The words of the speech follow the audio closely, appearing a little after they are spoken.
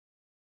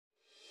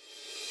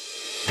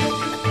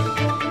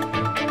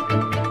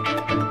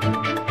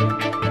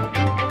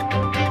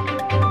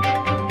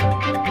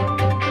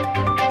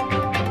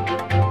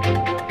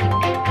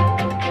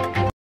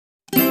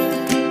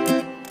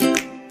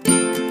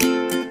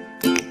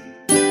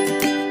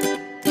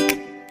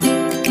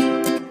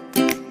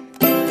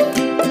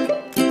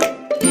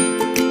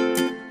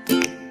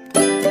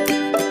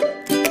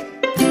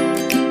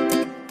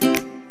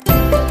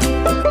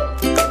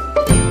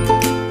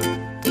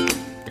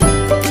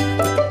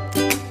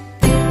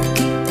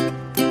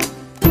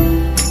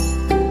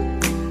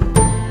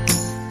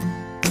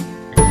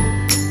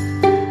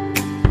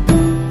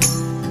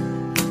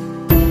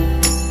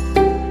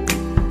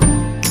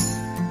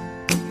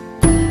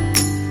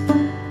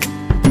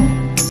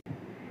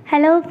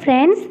Hello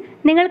friends,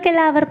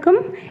 നിങ്ങൾക്കെല്ലാവർക്കും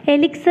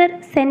elixir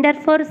centre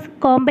for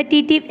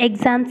competitive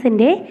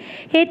എക്സാംസിൻ്റെ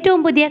ഏറ്റവും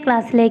പുതിയ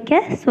ക്ലാസ്സിലേക്ക്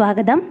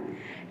സ്വാഗതം.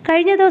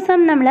 കഴിഞ്ഞ ദിവസം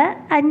നമ്മൾ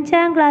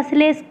 5ാം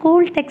ക്ലാസ്സിലെ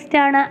സ്കൂൾ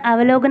ടെക്സ്റ്റാണ്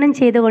അവലോകനം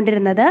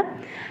ചെയ്തുകൊണ്ടിരുന്നത്.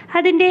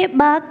 അതിൻ്റെ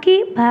ബാക്കി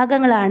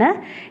ഭാഗങ്ങളാണ്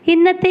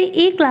ഇന്നത്തെ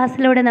ഈ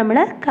ക്ലാസ്സിലൂടെ നമ്മൾ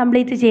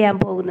കംപ്ലീറ്റ് ചെയ്യാൻ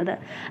പോകുന്നത്.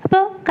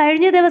 അപ്പോൾ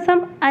കഴിഞ്ഞ ദിവസം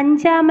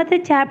 5ാമത്തെ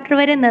ചാപ്റ്റർ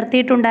വരെ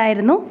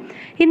നിർത്തിയിട്ടുണ്ടായിരുന്നു.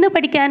 ഇന്ന്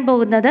പഠിക്കാൻ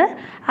പോകുന്നത്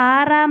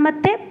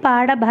 6ാമത്തെ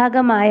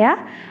പാഠഭാഗമായ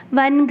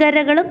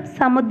വൻകരകളും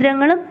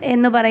സമുദ്രങ്ങളും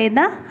എന്ന്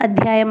പറയുന്ന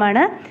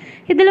അധ്യായമാണ്.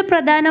 ഇതിൽ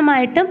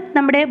പ്രധാനമായിട്ടും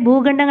നമ്മുടെ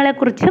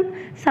ഭൂഖണ്ഡങ്ങളെക്കുറിച്ചും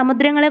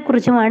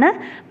സമുദ്രങ്ങളെക്കുറിച്ചുമാണ്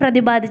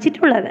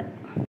പ്രതിപാദിച്ചിട്ടുള്ളത്.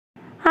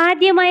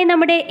 ആദ്യമായി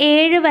നമ്മുടെ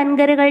 7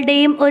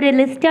 വൻകരകളുടെയും ഒരു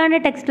ലിസ്റ്റാണ്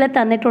ടെക്സ്റ്റിൽ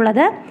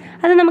തന്നിട്ടുള്ളത്.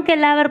 അത് നമുക്ക്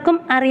എല്ലാവർക്കും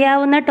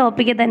അറിയാവുന്ന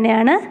ടോപ്പിക്ക്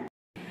തന്നെയാണ്.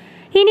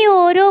 ഇനി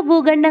ഓരോ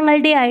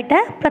ഭൂഖണ്ഡങ്ങളുടെ ആയിട്ട്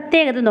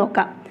പ്രത്യേകത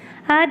നോക്കാം.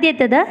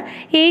 ആദ്യത്തേത്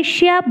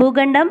ഏഷ്യ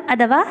ഭൂഖണ്ഡം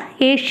അഥവാ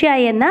ഏഷ്യ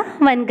എന്ന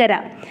വൻകര.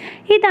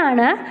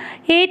 ഇതാണ്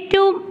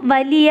ഏറ്റവും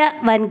വലിയ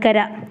വൻകര.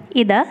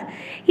 ഇത്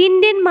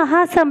ഇന്ത്യൻ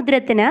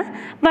മഹാസമുദ്രത്തിന്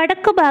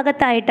വടക്കു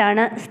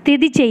ഭാഗത്തായിട്ടാണ്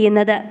സ്ഥിതി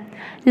ചെയ്യുന്നത്.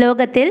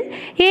 ലോകത്തിൽ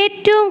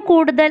ഏറ്റവും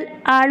കൂടുതൽ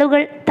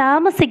ആളുകൾ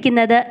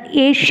താമസിക്കുന്നത്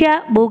ഏഷ്യ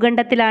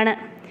ഭൂഖണ്ഡത്തിലാണ്.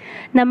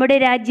 നമ്മുടെ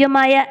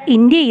രാജ്യമായ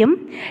ഇന്ത്യയും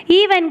ഈ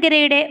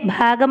വൻകരയുടെ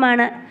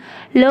ഭാഗമാണ്.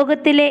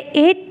 ലോകത്തിലെ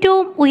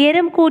ഏറ്റവും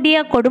ഉയരം കൂടിയ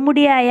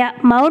കൊടുമുടിയായ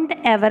മൗണ്ട്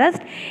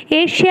എവറസ്റ്റ്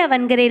ഏഷ്യ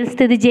വൻകരയിൽ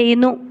സ്ഥിതി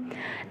ചെയ്യുന്നു.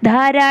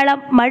 ധാരാളം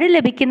മഴ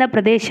ലഭിക്കുന്ന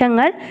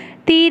പ്രദേശങ്ങൾ,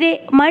 തീരെ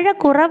മഴ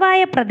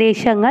കുറവായ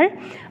പ്രദേശങ്ങൾ,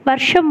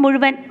 വർഷം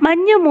മുഴുവൻ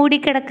മഞ്ഞു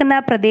മൂടിക്കിടക്കുന്ന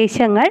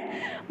പ്രദേശങ്ങൾ,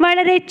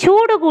 വളരെ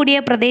ചൂട് കൂടിയ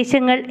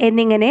പ്രദേശങ്ങൾ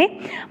എന്നിങ്ങനെ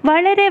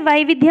വളരെ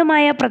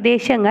വൈവിധ്യമായ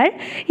പ്രദേശങ്ങൾ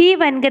ഈ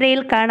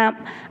വൻകരയിൽ കാണാം.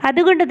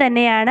 അതുകൊണ്ട്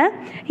തന്നെയാണ്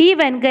ഈ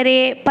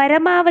വൻകരയെ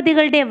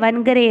പരമാവധികളുടെ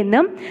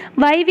വൻകരയെന്നും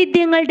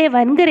വൈവിധ്യങ്ങളുടെ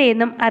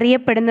വൻകരയെന്നും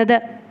അറിയപ്പെടുന്നത്.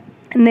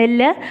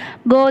 നെല്ല്,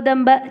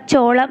 ഗോതമ്പ്,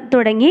 ചോളം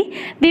തുടങ്ങി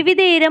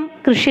വിവിധയിനം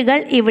കൃഷികൾ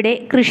ഇവിടെ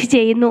കൃഷി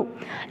ചെയ്യുന്നു.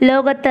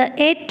 ലോകത്ത്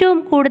ഏറ്റവും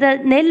കൂടുതൽ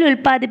നെല്ല്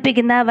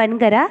ഉൽപ്പാദിപ്പിക്കുന്ന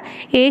വൻകര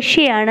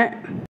ഏഷ്യയാണ്.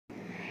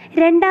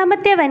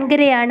 രണ്ടാമത്തെ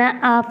വൻകരയാണ്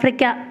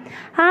ആഫ്രിക്ക.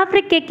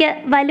 ആഫ്രിക്കയ്ക്ക്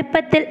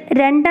വലുപ്പത്തിൽ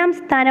 2ാം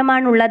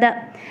സ്ഥാനമാണുള്ളത്.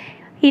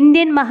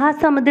 ഇന്ത്യൻ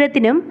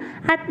മഹാസമുദ്രത്തിനും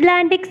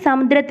അറ്റ്ലാന്റിക്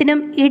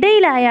സമുദ്രത്തിനും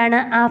ഇടയിലായാണ്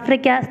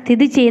ആഫ്രിക്ക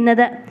സ്ഥിതി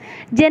ചെയ്യുന്നത്.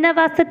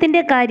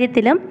 ജനവാസത്തിൻ്റെ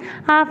കാര്യത്തിലും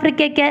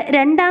ആഫ്രിക്കയ്ക്ക്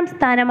 2ാം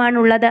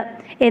സ്ഥാനമാണുള്ളത്.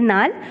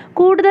 എന്നാൽ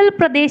കൂടുതൽ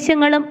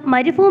പ്രദേശങ്ങളും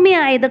മരുഭൂമി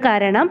ആയത്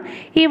കാരണം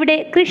ഇവിടെ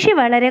കൃഷി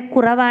വളരെ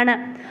കുറവാണ്.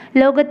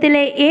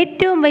 ലോകത്തിലെ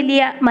ഏറ്റവും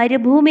വലിയ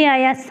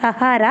മരുഭൂമിയായ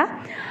സഹാറ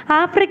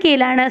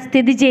ആഫ്രിക്കയിലാണ്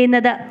സ്ഥിതി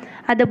ചെയ്യുന്നത്.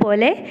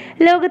 അതുപോലെ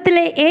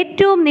ലോകത്തിലെ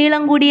ഏറ്റവും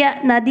നീളം കൂടിയ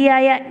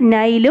നദിയായ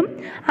നൈലും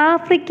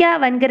ആഫ്രിക്ക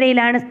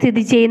വൻകരയിലാണ്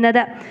സ്ഥിതി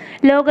ചെയ്യുന്നത്.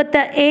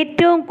 ലോകത്ത്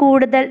ഏറ്റവും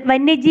കൂടുതൽ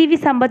വന്യജീവി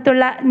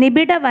സമ്പത്തുള്ള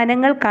നിബിഡ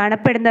വനങ്ങൾ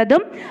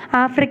കാണപ്പെടുന്നതും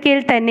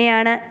ആഫ്രിക്കയിൽ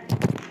തന്നെയാണ്.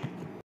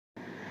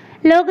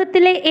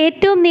 ലോകത്തിലെ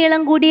ഏറ്റവും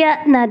നീളം കൂടിയ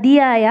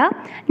നദിയായ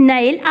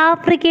നൈൽ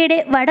ആഫ്രിക്കയുടെ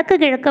വടക്ക്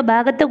കിഴക്ക്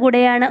ഭാഗത്തു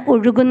കൂടെയാണ്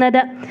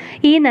ഒഴുകുന്നത്.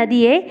 ഈ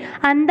നദിയെ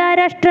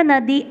അന്താരാഷ്ട്ര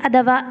നദി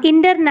അഥവാ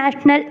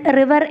ഇൻ്റർനാഷണൽ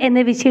റിവർ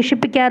എന്ന്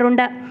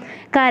വിശേഷിപ്പിക്കാറുണ്ട്.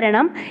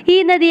 കാരണം ഈ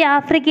നദി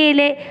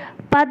ആഫ്രിക്കയിലെ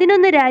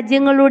 11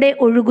 രാജ്യങ്ങളിലൂടെ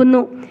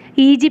ഒഴുകുന്നു.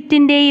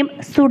 ഈജിപ്തിൻ്റെയും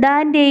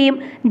സുഡാൻ്റെയും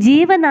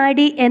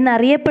ജീവനാഡി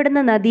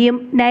എന്നറിയപ്പെടുന്ന നദിയും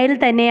നൈൽ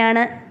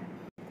തന്നെയാണ്.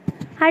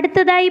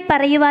 അടുത്തതായി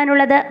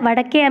പറയുവാനുള്ളത്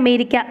വടക്കേ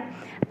അമേരിക്ക.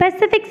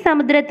 പസഫിക്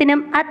സമുദ്രത്തിനും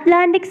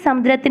അറ്റ്ലാന്റിക്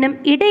സമുദ്രത്തിനും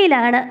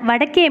ഇടയിലാണ്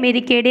വടക്കേ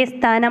അമേരിക്കയുടെ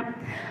സ്ഥാനം.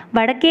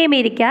 വടക്കേ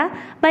അമേരിക്ക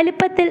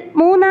വലിപ്പത്തിൽ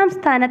 3ാം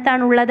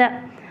സ്ഥാനത്താണുള്ളത്.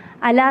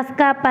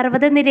 അലാസ്ക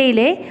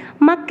പർവ്വതനിരയിലെ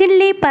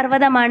മക്കിൻലി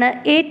പർവ്വതമാണ്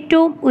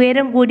ഏറ്റവും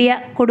ഉയരം കൂടിയ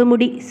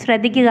കൊടുമുടി.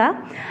 ശ്രദ്ധിക്കുക,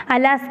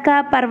 അലാസ്ക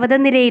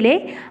പർവ്വതനിരയിലെ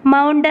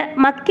മൗണ്ട്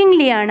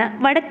മക്കിൻലിയാണ്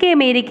വടക്കേ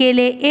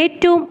അമേരിക്കയിലെ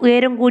ഏറ്റവും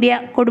ഉയരം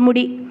കൂടിയ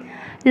കൊടുമുടി.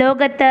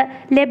 ലോകത്ത്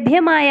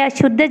ലഭ്യമായ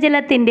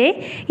ശുദ്ധജലത്തിൻ്റെ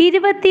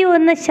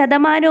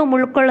 21%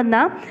 ഉൾക്കൊള്ളുന്ന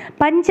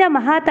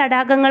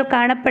പഞ്ചമഹാതടാകങ്ങൾ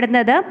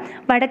കാണപ്പെടുന്നത്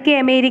വടക്കേ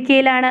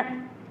അമേരിക്കയിലാണ്.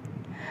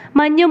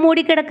 മഞ്ഞു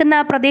മൂടിക്കിടക്കുന്ന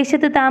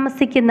പ്രദേശത്ത്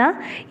താമസിക്കുന്ന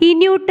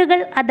ഇന്യൂട്ടുകൾ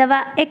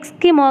അഥവാ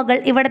എക്സ്കിമോകൾ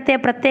ഇവിടുത്തെ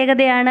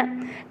പ്രത്യേകതയാണ്.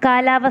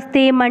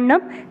 കാലാവസ്ഥയും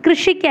മണ്ണും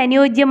കൃഷിക്ക്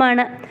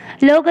അനുയോജ്യമാണ്.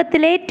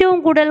 ലോകത്തിൽ ഏറ്റവും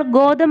കൂടുതൽ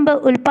ഗോതമ്പ്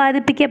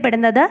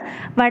ഉൽപ്പാദിപ്പിക്കപ്പെടുന്നത്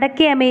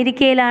വടക്കേ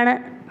അമേരിക്കയിലാണ്.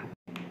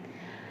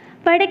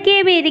 വടക്കേ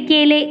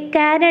അമേരിക്കയിലെ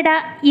കാനഡ,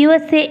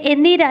 USA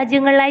എന്നീ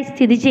രാജ്യങ്ങളിലായി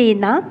സ്ഥിതി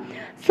ചെയ്യുന്ന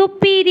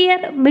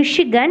superior,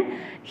 Michigan,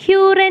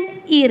 Huron,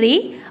 Erie,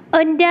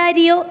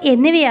 Ontario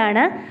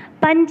എന്നിവയാണ്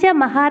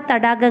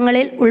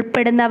പഞ്ചമഹാതടാകങ്ങളിൽ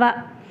ഉൾപ്പെടുന്നവ.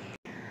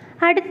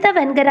 അടുത്ത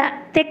വൻകര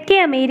തെക്കേ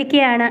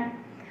അമേരിക്കയാണ്.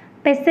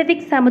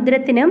 പസഫിക്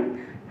സമുദ്രത്തിനും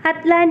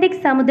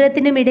അറ്റ്ലാന്റിക്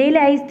സമുദ്രത്തിനും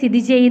ഇടയിലായി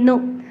സ്ഥിതി ചെയ്യുന്നു.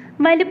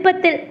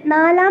 വലുപ്പത്തിൽ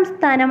 4ാം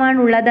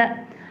സ്ഥാനമാണുള്ളത്.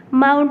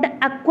 മൗണ്ട്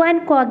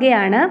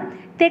അക്വാൻകോഗയാണ്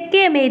തെക്കേ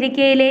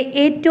അമേരിക്കയിലെ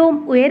ഏറ്റവും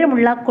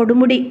ഉയരമുള്ള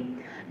കൊടുമുടി.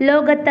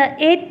 ലോകത്ത്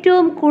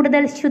ഏറ്റവും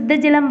കൂടുതൽ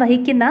ശുദ്ധജലം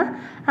വഹിക്കുന്ന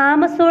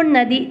ആമസോൺ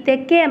നദി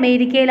തെക്കേ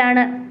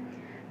അമേരിക്കയിലാണ്.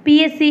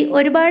 PSC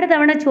ഒരുപാട്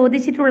തവണ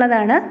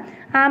ചോദിച്ചിട്ടുള്ളതാണ്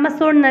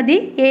ആമസോൺ നദി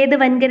ഏത്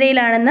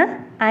വൻകരയിലാണെന്ന്.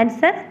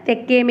 ആൻസർ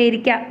തെക്കേ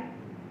അമേരിക്ക.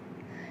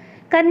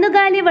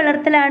 കന്നുകാലി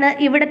വളർത്തലാണ്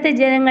ഇവിടുത്തെ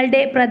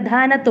ജനങ്ങളുടെ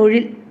പ്രധാന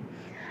തൊഴിൽ.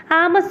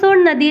 ആമസോൺ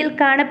നദിയിൽ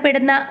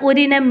കാണപ്പെടുന്ന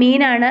ഒരിനം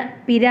മീനാണ്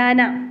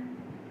പിരാന.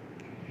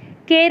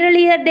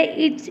 കേരളീയരുടെ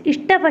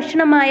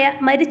ഇഷ്ടഭക്ഷണമായ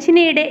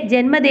മരിച്ചിനിയുടെ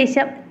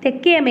ജന്മദേശം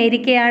തെക്കേ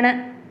അമേരിക്കയാണ്.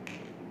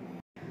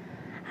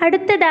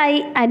 അടുത്തതായി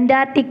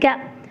അന്റാർട്ടിക്ക.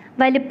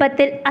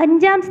 വലിപ്പത്തിൽ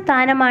 5-ാം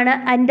സ്ഥാനമാണ്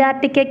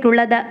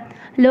അന്റാർട്ടിക്കയ്ക്കുള്ളത്.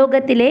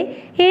 ലോകത്തിലെ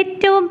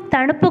ഏറ്റവും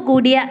തണുപ്പ്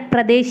കൂടിയ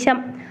പ്രദേശം.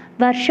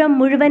 വർഷം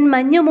മുഴുവൻ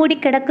മഞ്ഞുമൂടി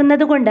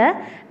കിടക്കുന്നതുകൊണ്ട്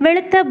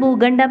വെളുത്ത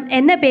ഭൂഖണ്ഡം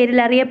എന്ന പേരിൽ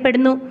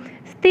അറിയപ്പെടുന്നു.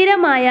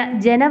 സ്ഥിരമായ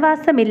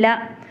ജനവാസമില്ല.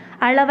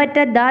 അളവറ്റ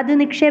ധാതു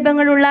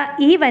നിക്ഷേപങ്ങളുള്ള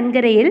ഈ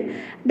വൻകരയിൽ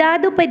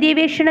ധാതു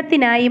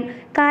പര്യവേഷണത്തിനായും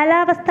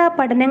കാലാവസ്ഥാ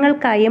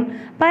പഠനങ്ങൾക്കായും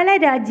പല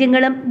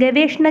രാജ്യങ്ങളും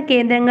ഗവേഷണ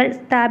കേന്ദ്രങ്ങൾ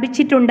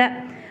സ്ഥാപിച്ചിട്ടുണ്ട്.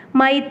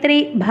 മൈത്രി,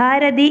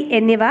 ഭാരതി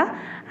എന്നിവ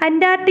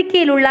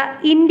അന്റാർട്ടിക്കയിലുള്ള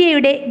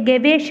ഇന്ത്യയുടെ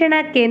ഗവേഷണ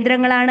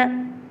കേന്ദ്രങ്ങളാണ്.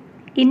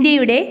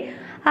 ഇന്ത്യയുടെ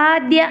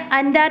ആദ്യ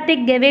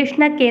അന്റാർട്ടിക്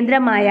ഗവേഷണ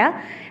കേന്ദ്രമായ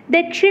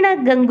ദക്ഷിണ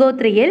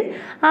ഗംഗോത്രിയിൽ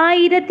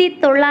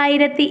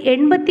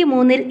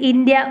 1983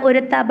 ഇന്ത്യ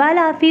ഒരു തപാൽ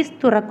ഓഫീസ്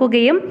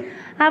തുറക്കുകയും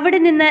അവിടെ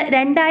നിന്ന്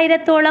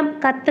 2000-ഓളം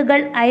കത്തുകൾ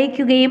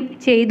അയക്കുകയും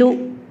ചെയ്തു.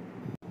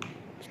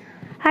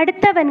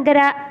 അടുത്ത വൻകര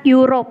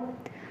യൂറോപ്പ്.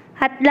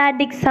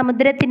 അറ്റ്ലാന്റിക്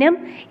സമുദ്രത്തിനും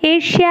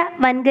ഏഷ്യ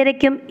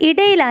വൻകരയ്ക്കും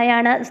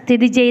ഇടയിലായാണ്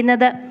സ്ഥിതി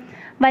ചെയ്യുന്നത്.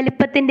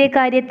 വലിപ്പത്തിൻ്റെ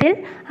കാര്യത്തിൽ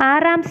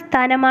 6-ാം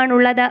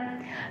സ്ഥാനമാണുള്ളത്.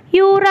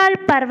 യൂറാൽ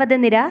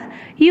പർവ്വതനിര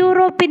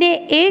യൂറോപ്പിനെ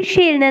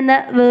ഏഷ്യയിൽ നിന്ന്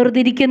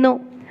വേർതിരിക്കുന്നു.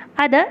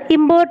 അത്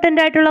ഇമ്പോർട്ടൻ്റ്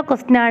ആയിട്ടുള്ള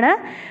ക്വസ്റ്റ്യനാണ്.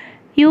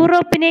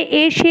 യൂറോപ്പിനെ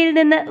ഏഷ്യയിൽ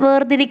നിന്ന്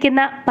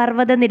വേർതിരിക്കുന്ന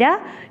പർവ്വതനിര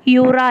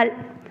യൂറാൽ.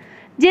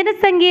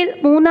 ജനസംഖ്യയിൽ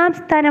 3-ാം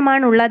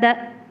സ്ഥാനമാണുള്ളത്.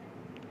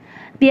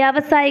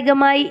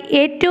 വ്യാവസായികമായി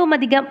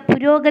ഏറ്റവുമധികം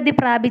പുരോഗതി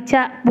പ്രാപിച്ച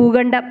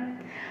ഭൂഖണ്ഡം.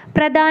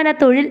 പ്രധാന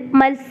തൊഴിൽ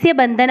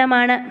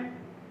മത്സ്യബന്ധനമാണ്.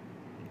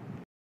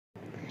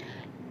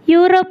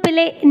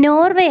 യൂറോപ്പിലെ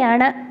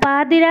നോർവേയാണ്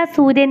പാതിരാ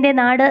സൂര്യൻ്റെ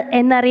നാട്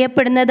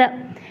എന്നറിയപ്പെടുന്നത്.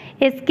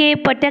 എസ്.കെ.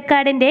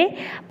 പൊറ്റക്കാടിൻ്റെ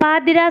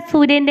പാതിരാ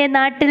സൂര്യൻ്റെ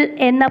നാട്ടിൽ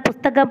എന്ന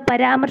പുസ്തകം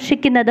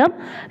പരാമർശിക്കുന്നതും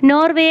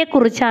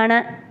നോർവേയെക്കുറിച്ചാണ്.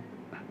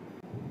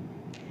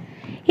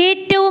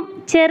 ഏറ്റവും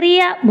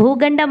ചെറിയ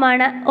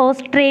ഭൂഖണ്ഡമാണ്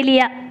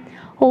ഓസ്ട്രേലിയ.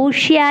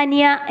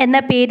 ഓഷ്യാനിയ എന്ന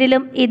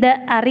പേരിലും ഇത്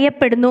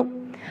അറിയപ്പെടുന്നു.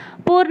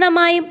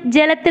 പൂർണ്ണമായും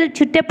ജലത്തിൽ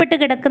ചുറ്റപ്പെട്ട്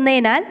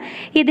കിടക്കുന്നതിനാൽ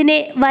ഇതിനെ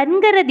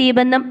വൻകര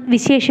ദ്വീപെന്നും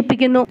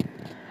വിശേഷിപ്പിക്കുന്നു.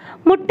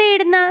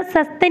 മുട്ടയിടുന്ന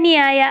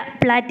സസ്തനിയായ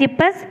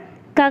പ്ലാറ്റിപ്പസ്,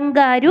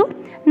 കങ്കാരു,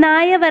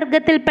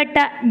 നായവർഗത്തിൽപ്പെട്ട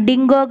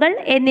ഡിങ്കോകൾ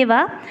എന്നിവ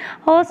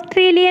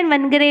ഓസ്ട്രേലിയൻ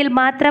വൻകരയിൽ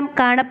മാത്രം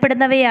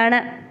കാണപ്പെടുന്നവയാണ്.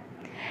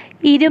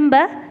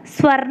 ഇരുമ്പ്,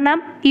 സ്വർണം,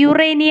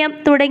 യുറേനിയം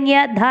തുടങ്ങിയ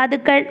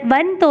ധാതുക്കൾ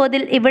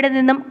വൻതോതിൽ ഇവിടെ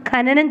നിന്നും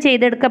ഖനനം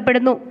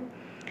ചെയ്തെടുക്കപ്പെടുന്നു.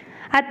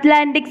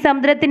 അറ്റ്ലാന്റിക്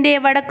സമുദ്രത്തിൻ്റെ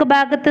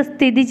വടക്കുഭാഗത്ത്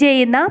സ്ഥിതി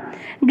ചെയ്യുന്ന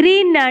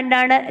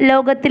ഗ്രീൻലാൻഡാണ്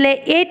ലോകത്തിലെ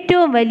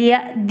ഏറ്റവും വലിയ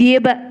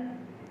ദ്വീപ്.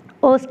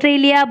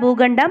 ഓസ്ട്രേലിയ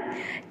ഭൂഖണ്ഡം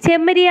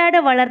ചെമ്മരിയാട്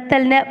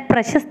വളർത്തലിന്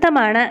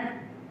പ്രശസ്തമാണ്.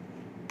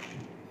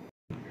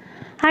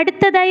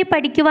 അടുത്തതായി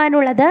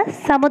പഠിക്കുവാനുള്ളത്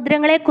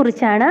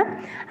സമുദ്രങ്ങളെക്കുറിച്ചാണ്.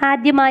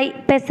 ആദ്യമായി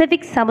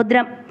പസഫിക്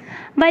സമുദ്രം.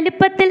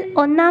 വലിപ്പത്തിൽ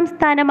 1-ാം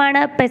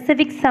സ്ഥാനമാണ്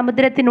പസഫിക്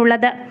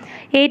സമുദ്രത്തിനുള്ളത്.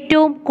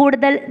 ഏറ്റവും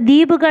കൂടുതൽ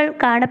ദ്വീപുകൾ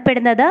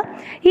കാണപ്പെടുന്നത്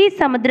ഈ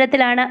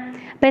സമുദ്രത്തിലാണ്.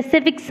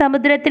 പസഫിക്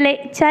സമുദ്രത്തിലെ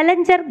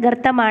ചലഞ്ചർ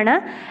ഗർത്തമാണ്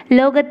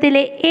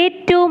ലോകത്തിലെ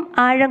ഏറ്റവും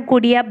ആഴം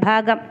കൂടിയ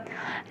ഭാഗം.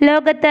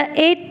 ലോകത്ത്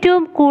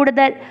ഏറ്റവും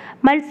കൂടുതൽ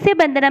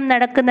മത്സ്യബന്ധനം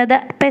നടക്കുന്നത്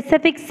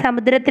പസഫിക്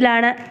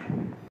സമുദ്രത്തിലാണ്.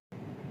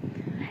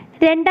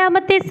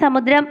 രണ്ടാമത്തെ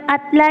സമുദ്രം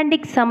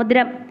അറ്റ്ലാന്റിക്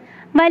സമുദ്രം.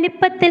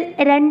 വലിപ്പത്തിൽ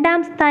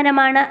 2-ാം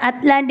സ്ഥാനമാണ്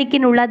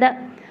അറ്റ്ലാന്റിക്കിനുള്ളത്.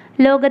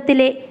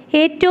 ലോകത്തിലെ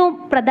ഏറ്റവും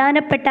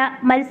പ്രധാനപ്പെട്ട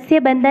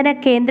മത്സ്യബന്ധന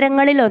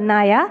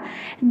കേന്ദ്രങ്ങളിലൊന്നായ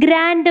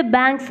ഗ്രാൻഡ്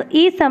ബാങ്ക്സ്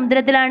ഈ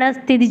സമുദ്രത്തിലാണ്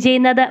സ്ഥിതി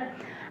ചെയ്യുന്നത്.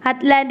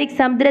 അറ്റ്ലാന്റിക്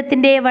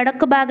സമുദ്രത്തിൻ്റെ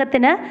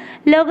വടക്കുഭാഗത്തിന്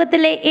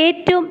ലോകത്തിലെ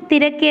ഏറ്റവും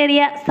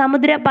തിരക്കേറിയ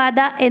സമുദ്രപാത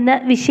എന്ന്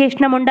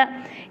വിശേഷണമുണ്ട്.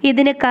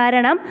 ഇതിന്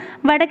കാരണം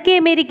വടക്കേ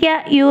അമേരിക്ക,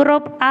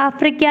 യൂറോപ്പ്,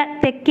 ആഫ്രിക്ക,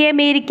 തെക്കേ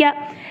അമേരിക്ക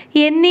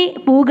എന്നീ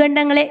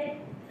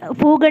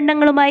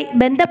ഭൂഖണ്ഡങ്ങളുമായി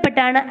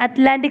ബന്ധപ്പെട്ടാണ്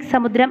അറ്റ്ലാന്റിക്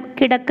സമുദ്രം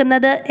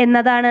കിടക്കുന്നത്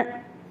എന്നതാണ്.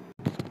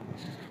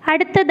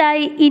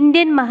 അടുത്തതായി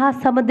ഇന്ത്യൻ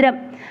മഹാസമുദ്രം.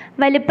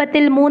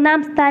 വലിപ്പത്തിൽ 3-ാം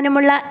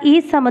സ്ഥാനമുള്ള ഈ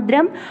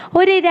സമുദ്രം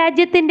ഒരു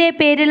രാജ്യത്തിൻ്റെ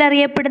പേരിൽ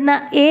അറിയപ്പെടുന്ന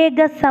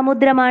ഏക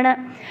സമുദ്രമാണ്.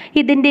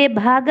 ഇതിൻ്റെ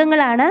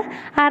ഭാഗങ്ങളാണ്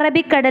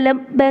അറബിക്കടലും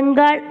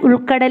ബംഗാൾ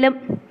ഉൾക്കടലും.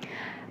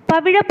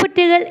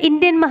 പവിഴപ്പുറ്റുകൾ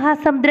ഇന്ത്യൻ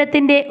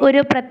മഹാസമുദ്രത്തിൻ്റെ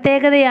ഒരു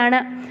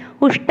പ്രത്യേകതയാണ്.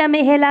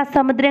 ഉഷ്ണമേഖലാ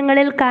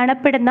സമുദ്രങ്ങളിൽ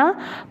കാണപ്പെടുന്ന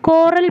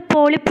കോറൽ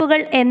പോളിപ്പുകൾ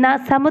എന്ന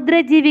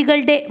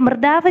സമുദ്രജീവികളുടെ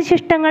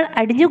മൃതാവശിഷ്ടങ്ങൾ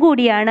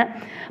അടിഞ്ഞുകൂടിയാണ്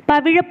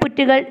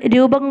പവിഴപ്പുറ്റുകൾ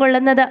രൂപം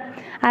കൊള്ളുന്നത്.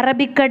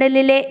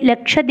 അറബിക്കടലിലെ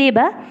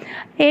ലക്ഷദ്വീപ്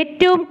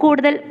ഏറ്റവും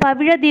കൂടുതൽ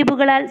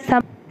പവിഴദ്വീപുകളാൽ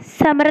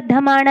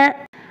സമൃദ്ധമാണ്.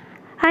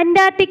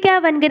 അന്റാർട്ടിക്ക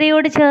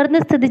വൻകരയോട്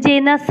ചേർന്ന് സ്ഥിതി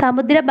ചെയ്യുന്ന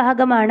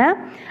സമുദ്രഭാഗമാണ്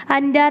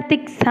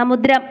അന്റാർട്ടിക്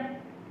സമുദ്രം.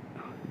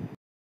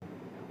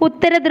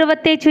 ഉത്തര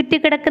ധ്രുവത്തെ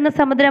ചുറ്റിക്കിടക്കുന്ന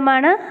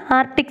സമുദ്രമാണ്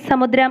ആർട്ടിക്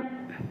സമുദ്രം.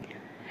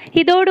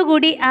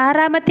 ഇതോടുകൂടി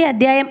 6-ാമത്തെ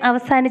അധ്യായം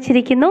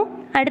അവസാനിച്ചിരിക്കുന്നു.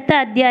 അടുത്ത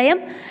അധ്യായം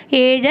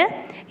 7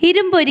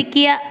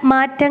 ഇരുമ്പൊരുക്കിയ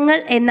മാറ്റങ്ങൾ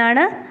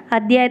എന്നാണ്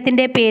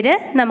അധ്യായത്തിൻ്റെ പേര്.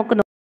 നമുക്ക്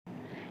നോക്കാം.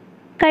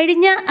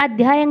 കഴിഞ്ഞ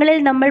അധ്യായങ്ങളിൽ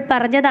നമ്മൾ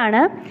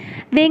പറഞ്ഞതാണ്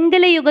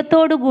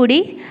വെങ്കലയുഗത്തോടുകൂടി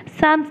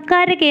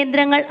സാംസ്കാര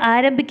കേന്ദ്രങ്ങൾ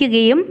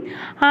ആരംഭിക്കുകയും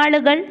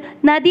ആളുകൾ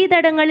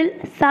നദീതടങ്ങളിൽ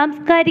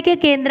സാംസ്കാരിക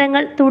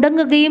കേന്ദ്രങ്ങൾ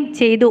തുടങ്ങുകയും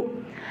ചെയ്തു.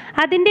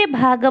 അതിൻ്റെ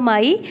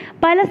ഭാഗമായി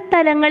പല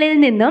സ്ഥലങ്ങളിൽ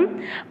നിന്നും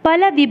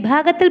പല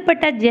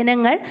വിഭാഗത്തിൽപ്പെട്ട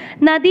ജനങ്ങൾ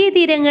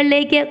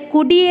നദീതീരങ്ങളിലേക്ക്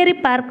കുടിയേറി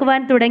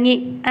പാർക്കുവാൻ തുടങ്ങി.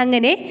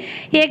 അങ്ങനെ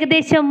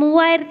ഏകദേശം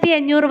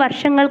 3500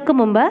 വർഷങ്ങൾക്ക്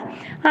മുമ്പ്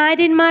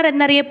ആര്യന്മാർ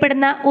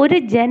എന്നറിയപ്പെടുന്ന ഒരു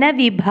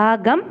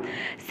ജനവിഭാഗം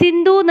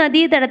സിന്ധു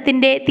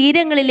നദീതടത്തിൻ്റെ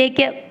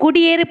തീരങ്ങളിലേക്ക്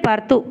കുടിയേറി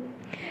പാർത്തു.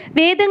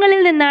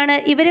 വേദങ്ങളിൽ നിന്നാണ്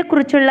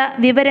ഇവരെക്കുറിച്ചുള്ള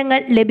വിവരങ്ങൾ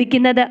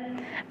ലഭിക്കുന്നത്.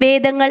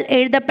 വേദങ്ങൾ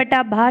എഴുതപ്പെട്ട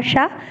ഭാഷ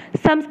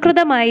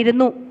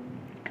സംസ്കൃതമായിരുന്നു.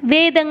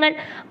 വേദങ്ങൾ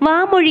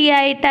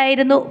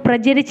വാമൊഴിയായിട്ടായിരുന്നു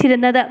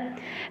പ്രചരിച്ചിരുന്നത്.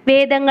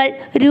 വേദങ്ങൾ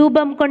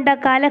രൂപം കൊണ്ട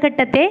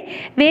കാലഘട്ടത്തെ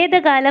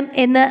വേദകാലം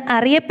എന്ന്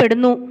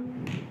അറിയപ്പെടുന്നു.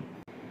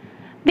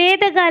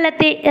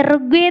 വേദകാലത്തെ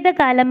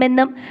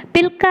ഋഗ്വേദകാലമെന്നും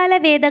പിൽക്കാല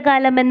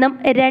വേദകാലമെന്നും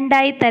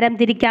രണ്ടായി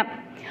തരംതിരിക്കാം.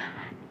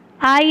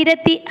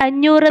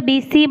 1500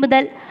 BC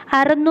മുതൽ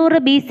 600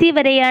 BC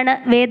വരെയാണ്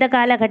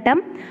വേദകാലഘട്ടം.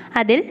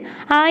 അതിൽ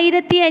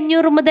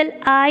 1500 മുതൽ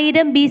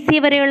 1000 BC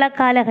വരെയുള്ള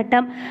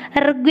കാലഘട്ടം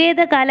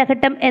ഋഗ്വേദ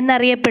കാലഘട്ടം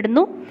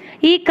എന്നറിയപ്പെടുന്നു.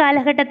 ഈ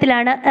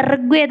കാലഘട്ടത്തിലാണ്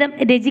ഋഗ്വേദം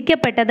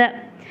രചിക്കപ്പെട്ടത്.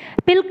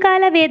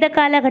 പിൽക്കാല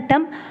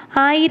വേദകാലഘട്ടം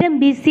 1000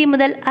 BC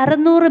മുതൽ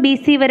 600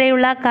 BC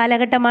വരെയുള്ള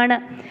കാലഘട്ടമാണ്.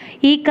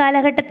 ഈ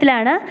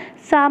കാലഘട്ടത്തിലാണ്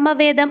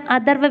സാമവേദം,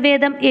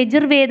 അഥർവവേദം,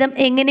 യജുർവേദം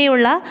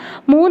എന്നിങ്ങനെയുള്ള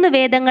 3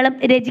 വേദങ്ങളും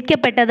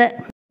രചിക്കപ്പെട്ടത്.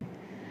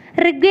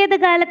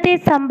 ഋഗ്വേദകാലത്തെ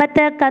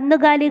സമ്പത്ത്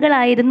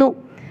കന്നുകാലികളായിരുന്നു.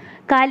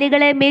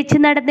 കാലികളെ മേച്ചു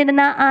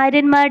നടന്നിരുന്ന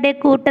ആര്യന്മാരുടെ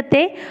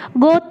കൂട്ടത്തെ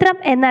ഗോത്രം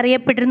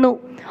എന്നറിയപ്പെട്ടിരുന്നു.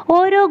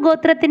 ഓരോ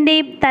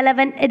ഗോത്രത്തിൻ്റെയും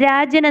തലവൻ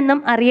രാജനെന്നും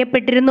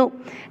അറിയപ്പെട്ടിരുന്നു.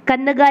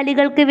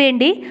 കന്നുകാലികൾക്ക്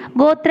വേണ്ടി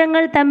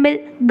ഗോത്രങ്ങൾ തമ്മിൽ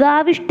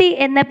ഗാവിഷ്ടി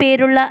എന്ന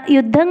പേരുള്ള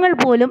യുദ്ധങ്ങൾ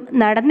പോലും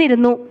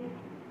നടന്നിരുന്നു.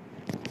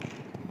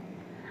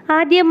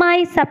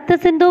 ആദ്യമായി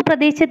സപ്തസിന്ധു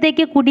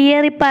പ്രദേശത്തേക്ക്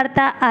കുടിയേറിപ്പാർത്ത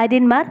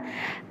ആര്യന്മാർ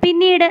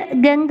പിന്നീട്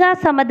ഗംഗാ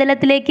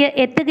സമതലത്തിലേക്ക്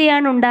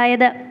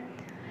എത്തുകയാണുണ്ടായത്.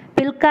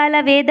 പിൽക്കാല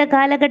വേദ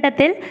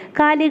കാലഘട്ടത്തിൽ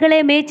കാലികളെ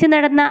മേച്ചു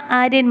നടന്ന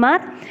ആര്യന്മാർ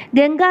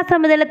ഗംഗാ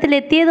സമതലത്തിൽ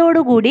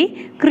എത്തിയതോടുകൂടി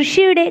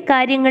കൃഷിയുടെ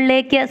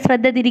കാര്യങ്ങളിലേക്ക്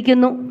ശ്രദ്ധ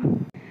തിരിക്കുന്നു.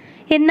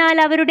 എന്നാൽ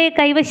അവരുടെ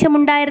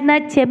കൈവശമുണ്ടായിരുന്ന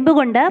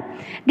ചെമ്പുകൊണ്ട്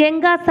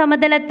ഗംഗാ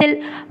സമതലത്തിൽ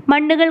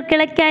മണ്ണുകൾ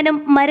കിളയ്ക്കാനും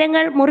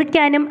മരങ്ങൾ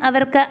മുറിക്കാനും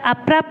അവർക്ക്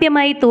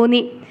അപ്രാപ്യമായി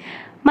തോന്നി.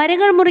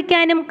 മരങ്ങൾ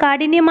മുറിക്കാനും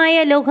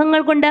കാഠിന്യമായ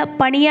ലോഹങ്ങൾ കൊണ്ട്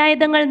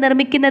പണിയായുധങ്ങൾ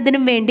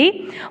നിർമ്മിക്കുന്നതിനും വേണ്ടി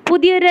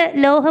പുതിയൊരു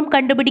ലോഹം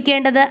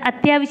കണ്ടുപിടിക്കേണ്ടത്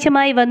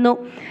അത്യാവശ്യമായി വന്നു.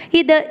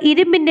 ഇത്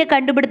ഇരുമ്പിൻ്റെ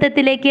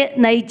കണ്ടുപിടുത്തത്തിലേക്ക്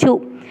നയിച്ചു.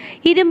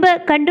 ഇരുമ്പ്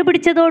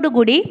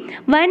കണ്ടുപിടിച്ചതോടുകൂടി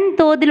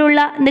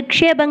വൻതോതിലുള്ള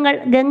നിക്ഷേപങ്ങൾ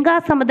ഗംഗാ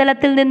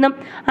സമതലത്തിൽ നിന്നും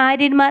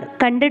ആര്യന്മാർ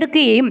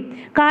കണ്ടെടുക്കുകയും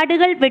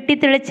കാടുകൾ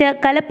വെട്ടിത്തെളിച്ച്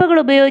കലപ്പകൾ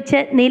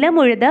ഉപയോഗിച്ച്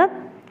നിലമുഴുത്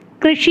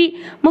കൃഷി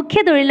മുഖ്യ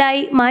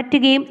തൊഴിലായി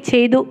മാറ്റുകയും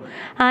ചെയ്തു.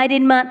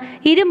 ആര്യന്മാർ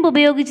ഇരുമ്പ്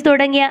ഉപയോഗിച്ചു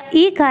തുടങ്ങിയ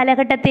ഈ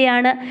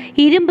കാലഘട്ടത്തെയാണ്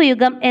ഇരുമ്പ്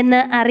യുഗം എന്ന്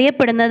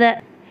അറിയപ്പെടുന്നത്.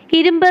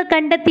 ഇരുമ്പ്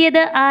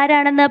കണ്ടെത്തിയത്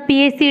ആരാണെന്ന്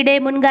PSCയുടെ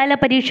മുൻകാല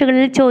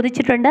പരീക്ഷകളിൽ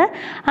ചോദിച്ചിട്ടുണ്ട്.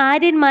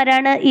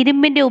 ആര്യന്മാരാണ്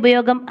ഇരുമ്പിൻ്റെ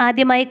ഉപയോഗം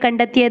ആദ്യമായി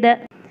കണ്ടെത്തിയത്.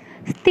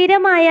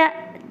 സ്ഥിരമായ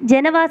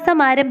ജനവാസം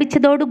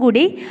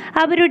ആരംഭിച്ചതോടുകൂടി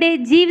അവരുടെ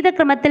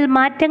ജീവിതക്രമത്തിൽ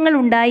മാറ്റങ്ങൾ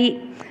ഉണ്ടായി.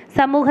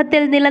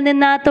 സമൂഹത്തിൽ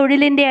നിലനിന്ന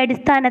തൊഴിലിൻ്റെ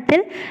അടിസ്ഥാനത്തിൽ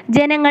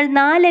ജനങ്ങൾ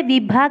 4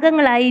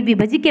 വിഭാഗങ്ങളായി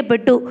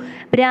വിഭജിക്കപ്പെട്ടു.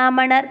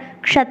 ബ്രാഹ്മണർ,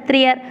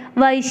 ക്ഷത്രിയർ,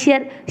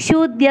 വൈശ്യർ,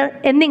 ശൂദ്രർ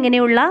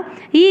എന്നിങ്ങനെയുള്ള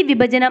ഈ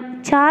വിഭജനം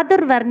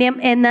ചാതുർവർണ്ണ്യം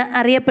എന്ന്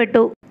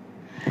അറിയപ്പെട്ടു.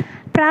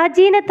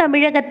 പ്രാചീന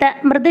തമിഴകത്ത്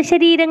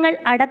മൃതശരീരങ്ങൾ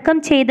അടക്കം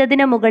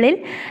ചെയ്തതിനു മുകളിൽ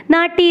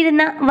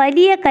നാട്ടിയിരുന്ന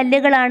വലിയ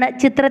കല്ലുകളാണ്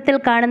ചിത്രത്തിൽ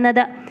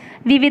കാണുന്നത്.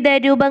 വിവിധ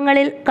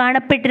രൂപങ്ങളിൽ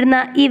കാണപ്പെട്ടിരുന്ന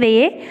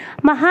ഇവയെ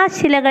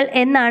മഹാശിലകൾ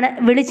എന്നാണ്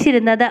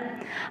വിളിച്ചിരുന്നത്.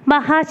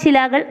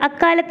 മഹാശിലകൾ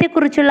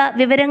അക്കാലത്തെക്കുറിച്ചുള്ള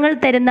വിവരങ്ങൾ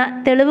തരുന്ന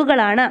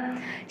തെളിവുകളാണ്.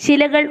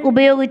 ശിലകൾ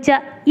ഉപയോഗിച്ച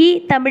ഈ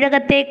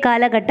തമിഴകത്തെ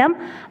കാലഘട്ടം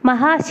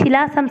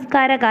മഹാശിലാ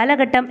സംസ്കാര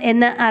കാലഘട്ടം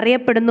എന്ന്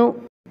അറിയപ്പെടുന്നു.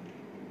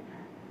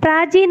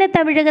 പ്രാചീന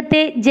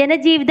തമിഴകത്തെ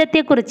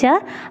ജനജീവിതത്തെക്കുറിച്ച്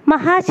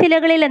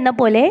മഹാശിലകളിൽ എന്ന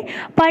പോലെ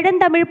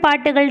പഴന്തമിഴ്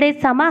പാട്ടുകളുടെ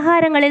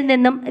സമാഹാരങ്ങളിൽ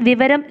നിന്നും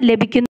വിവരം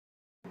ലഭിക്കുന്നു.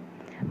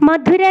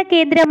 മധുര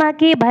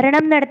കേന്ദ്രമാക്കി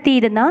ഭരണം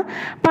നടത്തിയിരുന്ന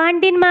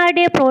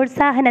പാണ്ഡ്യന്മാരുടെ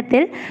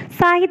പ്രോത്സാഹനത്തിൽ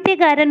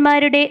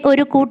സാഹിത്യകാരന്മാരുടെ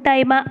ഒരു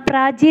കൂട്ടായ്മ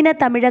പ്രാചീന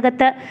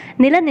തമിഴകത്ത്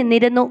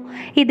നിലനിന്നിരുന്നു.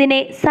 ഇതിനെ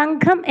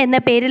സംഘം എന്ന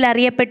പേരിൽ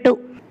അറിയപ്പെട്ടു.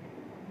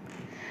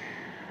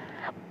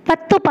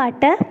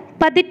 പത്തുപാട്ട്,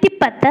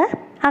 പതിറ്റിപ്പത്ത്,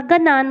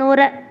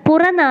 അകനാനൂറ്,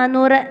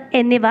 പുറനാനൂറ്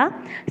എന്നിവ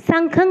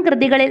സംഘം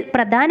കൃതികളിൽ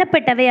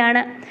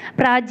പ്രധാനപ്പെട്ടവയാണ്.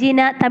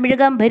 പ്രാചീന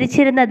തമിഴകം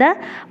ഭരിച്ചിരുന്നത്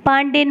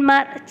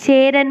പാണ്ഡ്യന്മാർ,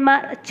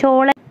 ചേരന്മാർ,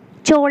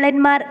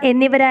 ചോളന്മാർ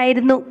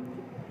എന്നിവരായിരുന്നു.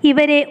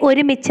 ഇവരെ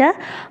ഒരുമിച്ച്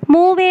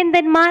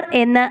മൂവേന്തന്മാർ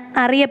എന്ന്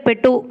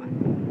അറിയപ്പെട്ടു.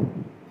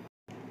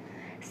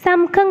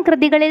 സംഘം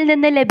കൃതികളിൽ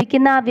നിന്ന്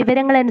ലഭിക്കുന്ന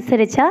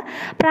വിവരങ്ങളനുസരിച്ച്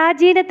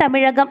പ്രാചീന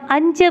തമിഴകം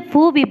 5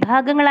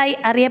 ഭൂവിഭാഗങ്ങളായി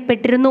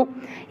അറിയപ്പെട്ടിരുന്നു.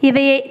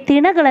 ഇവയെ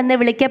തിണകളെന്ന്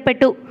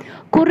വിളിക്കപ്പെട്ടു.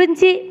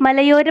 കുറിഞ്ചി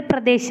മലയോര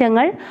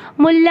പ്രദേശങ്ങൾ,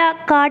 മുല്ല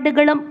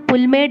കാടുകളും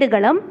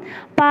പുൽമേടുകളും,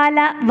 പാല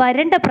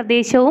വരണ്ട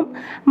പ്രദേശവും,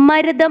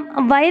 മരുതം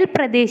വയൽ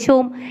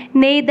പ്രദേശവും,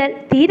 നെയ്തൽ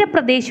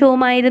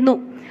തീരപ്രദേശവുമായിരുന്നു.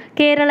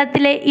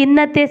 കേരളത്തിലെ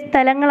ഇന്നത്തെ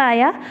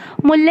സ്ഥലങ്ങളായ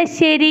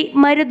മുല്ലശ്ശേരി,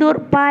 മരുതൂർ,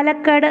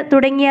 പാലക്കാട്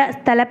തുടങ്ങിയ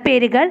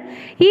സ്ഥലപ്പേരുകൾ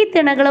ഈ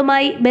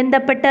തിണകളുമായി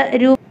ബന്ധപ്പെട്ട്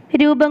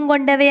രൂപം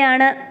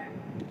കൊണ്ടവയാണ്.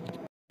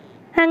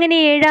 അങ്ങനെ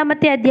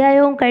 7ാമത്തെ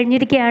അധ്യായവും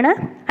കഴിഞ്ഞിരിക്കുകയാണ്.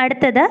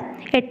 അടുത്തത്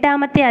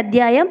 8ാമത്തെ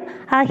അധ്യായം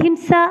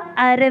അഹിംസ,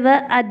 അറിവ്,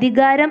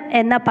 അധികാരം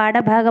എന്ന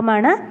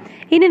പാഠഭാഗമാണ്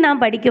ഇനി നാം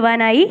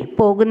പഠിക്കുവാനായി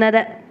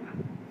പോകുന്നത്.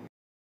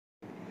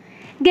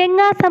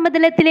 ഗംഗാ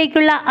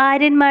സമതലത്തിലേക്കുള്ള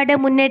ആര്യന്മാരുടെ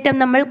മുന്നേറ്റം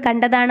നമ്മൾ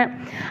കണ്ടതാണ്.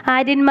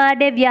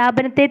 ആര്യന്മാരുടെ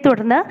വ്യാപനത്തെ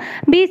തുടർന്ന്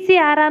BC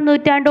 6ാം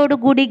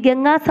നൂറ്റാണ്ടോടുകൂടി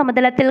ഗംഗാ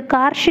സമതലത്തിൽ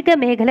കാർഷിക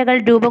മേഖലകൾ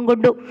രൂപം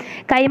കൊണ്ടു.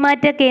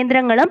 കൈമാറ്റ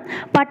കേന്ദ്രങ്ങളും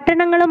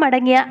പട്ടണങ്ങളും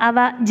അടങ്ങിയ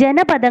അവ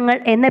ജനപദങ്ങൾ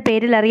എന്ന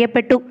പേരിൽ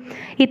അറിയപ്പെട്ടു.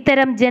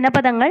 ഇത്തരം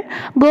ജനപദങ്ങൾ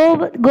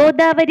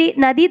ഗോദാവരി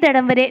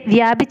നദീതടം വരെ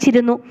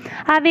വ്യാപിച്ചിരുന്നു.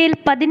 അവയിൽ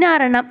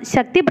 16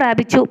 ശക്തി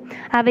പ്രാപിച്ചു.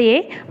 അവയെ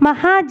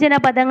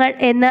മഹാജനപദങ്ങൾ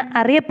എന്ന്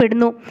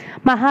അറിയപ്പെടുന്നു.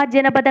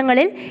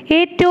 മഹാജനപദങ്ങളിൽ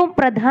ഏറ്റവും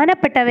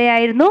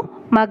പ്രധാനപ്പെട്ടവയായിരുന്നു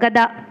മഗധ.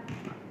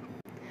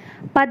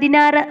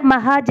 16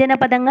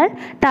 മഹാജനപദങ്ങൾ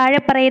താഴെ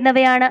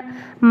പറയുന്നവയാണ്: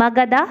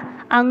 മഗധ,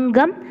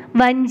 അംഗം,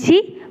 വഞ്ചി,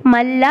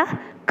 മല്ല,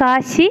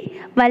 കാശി,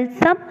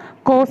 വത്സം,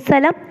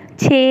 കോസലം,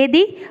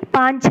 ഛേദി,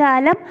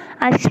 പാഞ്ചാലം,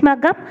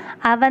 അശ്മകം,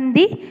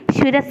 അവന്തി,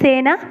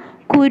 ശുരസേന,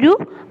 കുരു,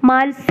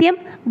 മാത്സ്യം,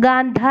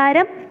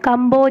 ഗാന്ധാരം,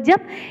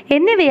 കമ്പോജം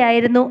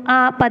എന്നിവയായിരുന്നു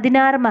ആ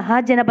 16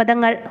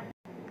 മഹാജനപദങ്ങൾ.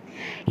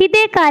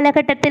 ഇതേ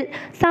കാലഘട്ടത്തിൽ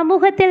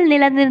സമൂഹത്തിൽ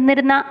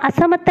നിലനിന്നിരുന്ന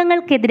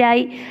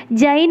അസമത്വങ്ങൾക്കെതിരായി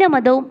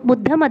ജൈനമതവും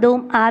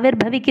ബുദ്ധമതവും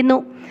ആവിർഭവിക്കുന്നു.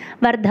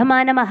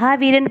 വർദ്ധമാന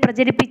മഹാവീരൻ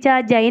പ്രചരിപ്പിച്ച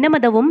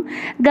ജൈനമതവും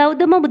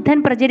ഗൗതമ ബുദ്ധൻ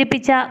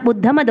പ്രചരിപ്പിച്ച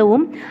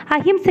ബുദ്ധമതവും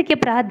അഹിംസയ്ക്ക്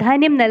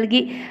പ്രാധാന്യം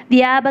നൽകി.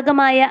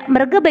 വ്യാപകമായ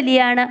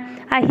മൃഗബലിയാണ്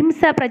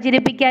അഹിംസ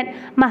പ്രചരിപ്പിക്കാൻ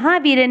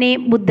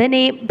മഹാവീരനെയും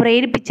ബുദ്ധനെയും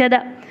പ്രേരിപ്പിച്ചത്.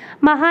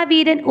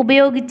 മഹാവീരൻ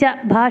ഉപയോഗിച്ച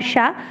ഭാഷ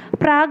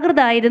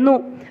പ്രാകൃതായിരുന്നു.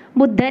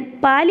 ബുദ്ധൻ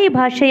പാലി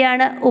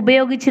ഭാഷയാണ്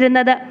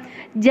ഉപയോഗിച്ചിരുന്നത്.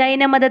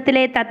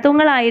 ജൈനമതത്തിലെ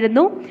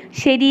തത്വങ്ങളായിരുന്നു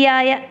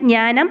ശരിയായ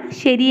ജ്ഞാനം,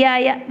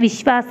 ശരിയായ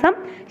വിശ്വാസം,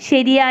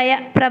 ശരിയായ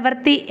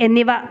പ്രവൃത്തി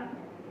എന്നിവ.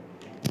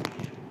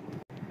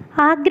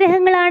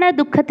 ആഗ്രഹങ്ങളാണ്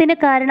ദുഃഖത്തിന്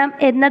കാരണം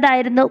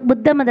എന്നതായിരുന്നു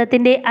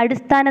ബുദ്ധമതത്തിൻ്റെ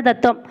അടിസ്ഥാന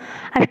തത്വം.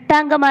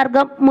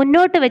 അഷ്ടാംഗമാർഗം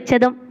മുന്നോട്ട്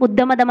വെച്ചതും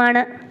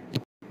ബുദ്ധമതമാണ്.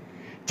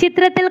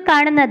 ചിത്രത്തിൽ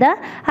കാണുന്നത്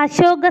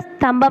അശോക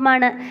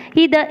സ്തംഭമാണ്.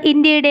 ഇത്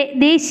ഇന്ത്യയുടെ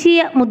ദേശീയ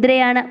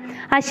മുദ്രയാണ്.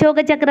 അശോക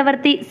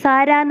ചക്രവർത്തി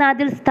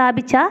സാരാനാഥിൽ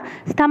സ്ഥാപിച്ച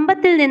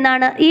സ്തംഭത്തിൽ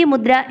നിന്നാണ് ഈ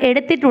മുദ്ര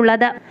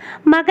എടുത്തിട്ടുള്ളത്.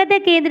 മഗധ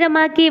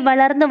കേന്ദ്രമാക്കി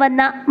വളർന്നു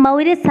വന്ന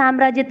മൗര്യ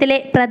സാമ്രാജ്യത്തിലെ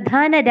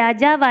പ്രധാന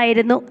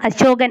രാജാവായിരുന്നു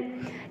അശോകൻ.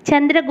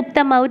 ചന്ദ്രഗുപ്ത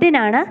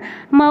മൗര്യനാണ്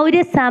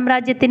മൗര്യ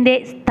സാമ്രാജ്യത്തിൻ്റെ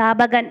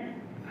സ്ഥാപകൻ.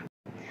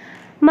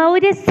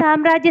 മൗര്യ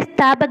സാമ്രാജ്യ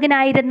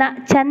സ്ഥാപകനായിരുന്ന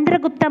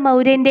ചന്ദ്രഗുപ്ത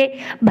മൗര്യൻ്റെ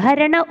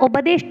ഭരണ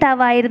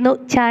ഉപദേഷ്ടാവായിരുന്നു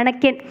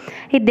ചാണക്യൻ.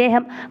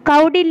 ഇദ്ദേഹം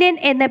കൗടില്യൻ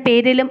എന്ന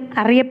പേരിലും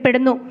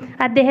അറിയപ്പെടുന്നു.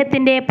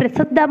 അദ്ദേഹത്തിൻ്റെ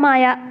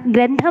പ്രസിദ്ധമായ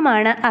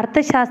ഗ്രന്ഥമാണ്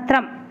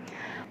അർത്ഥശാസ്ത്രം.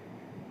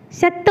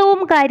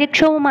 ശക്തവും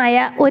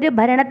കാര്യക്ഷമവുമായ ഒരു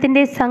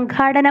ഭരണത്തിൻ്റെ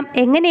സംഘാടനം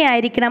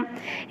എങ്ങനെയായിരിക്കണം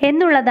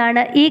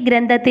എന്നുള്ളതാണ് ഈ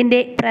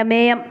ഗ്രന്ഥത്തിൻ്റെ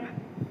പ്രമേയം.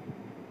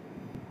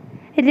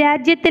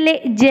 രാജ്യത്തിലെ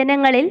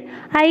ജനങ്ങളിൽ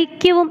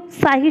ഐക്യവും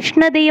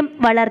സഹിഷ്ണുതയും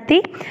വളർത്തി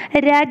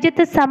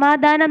രാജ്യത്ത്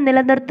സമാധാനം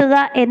നിലനിർത്തുക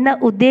എന്ന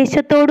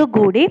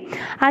ഉദ്ദേശത്തോടുകൂടി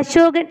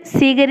അശോകൻ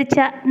സ്വീകരിച്ച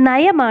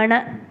നയമാണ്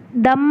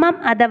ധമ്മം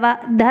അഥവാ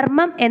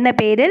ധർമ്മം എന്ന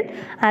പേരിൽ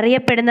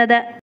അറിയപ്പെടുന്നത്.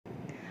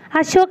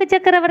 അശോക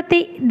ചക്രവർത്തി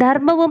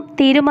ധർമ്മവും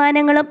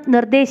തീരുമാനങ്ങളും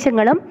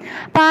നിർദ്ദേശങ്ങളും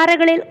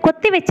പാറകളിൽ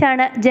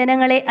കൊത്തിവെച്ചാണ്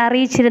ജനങ്ങളെ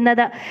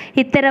അറിയിച്ചിരുന്നത്.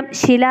 ഇത്തരം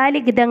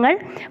ശിലാലിഖിതങ്ങൾ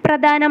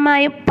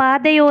പ്രധാനമായും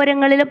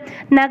പാതയോരങ്ങളിലും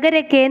നഗര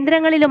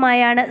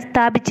കേന്ദ്രങ്ങളിലുമായാണ്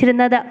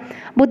സ്ഥാപിച്ചിരുന്നത്.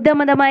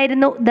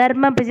 ബുദ്ധമതമായിരുന്നു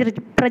ധർമ്മം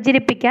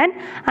പ്രചരിപ്പിക്കാൻ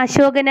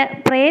അശോകന്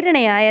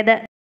പ്രേരണയായത്.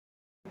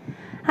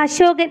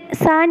 അശോകൻ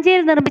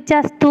സാഞ്ചിയിൽ നിർമ്മിച്ച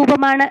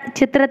സ്തൂപമാണ്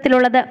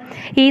ചിത്രത്തിലുള്ളത്.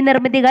 ഈ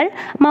നിർമ്മിതികൾ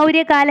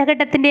മൗര്യ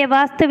കാലഘട്ടത്തിൻ്റെ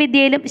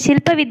വാസ്തുവിദ്യയിലും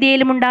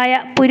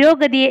ശില്പവിദ്യയിലുമുണ്ടായ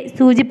പുരോഗതിയെ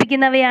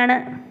സൂചിപ്പിക്കുന്നവയാണ്.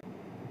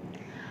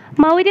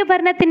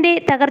 മൗര്യഭരണത്തിൻ്റെ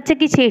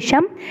തകർച്ചയ്ക്ക്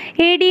ശേഷം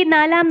AD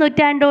 4ാം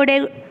നൂറ്റാണ്ടോടെ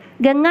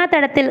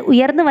ഗംഗാതടത്തിൽ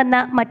ഉയർന്നു വന്ന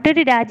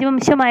മറ്റൊരു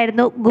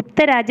രാജവംശമായിരുന്നു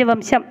ഗുപ്ത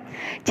രാജവംശം.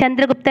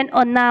 ചന്ദ്രഗുപ്തൻ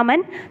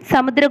ഒന്നാമൻ,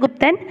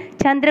 സമുദ്രഗുപ്തൻ,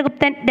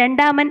 ചന്ദ്രഗുപ്തൻ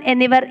രണ്ടാമൻ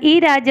എന്നിവർ ഈ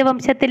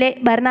രാജവംശത്തിലെ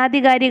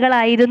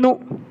ഭരണാധികാരികളായിരുന്നു.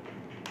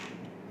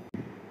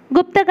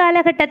 ഗുപ്ത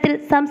കാലഘട്ടത്തിൽ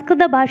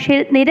സംസ്കൃത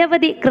ഭാഷയിൽ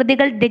നിരവധി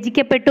കൃതികൾ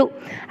രചിക്കപ്പെട്ടു.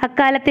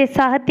 അക്കാലത്തെ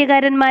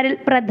സാഹിത്യകാരന്മാരിൽ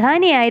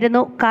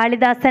പ്രധാനിയായിരുന്നു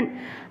കാളിദാസൻ.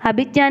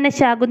 അഭിജ്ഞാന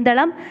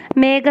ശാകുന്തളം,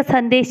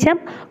 മേഘസന്ദേശം,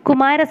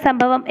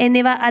 കുമാരസംഭവം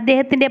എന്നിവ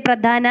അദ്ദേഹത്തിൻ്റെ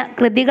പ്രധാന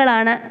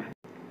കൃതികളാണ്.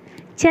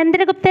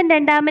 ചന്ദ്രഗുപ്തൻ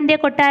രണ്ടാമൻ്റെ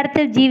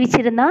കൊട്ടാരത്തിൽ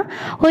ജീവിച്ചിരുന്ന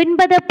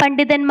 9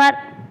 പണ്ഡിതന്മാർ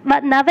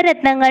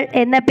നവരത്നങ്ങൾ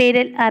എന്ന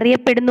പേരിൽ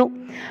അറിയപ്പെടുന്നു.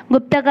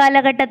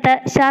 ഗുപ്തകാലഘട്ടത്ത്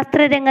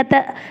ശാസ്ത്രരംഗത്ത്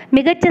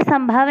മികച്ച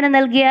സംഭാവന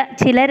നൽകിയ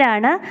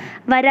ചിലരാണ്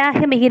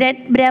വരാഹമിഹിരൻ,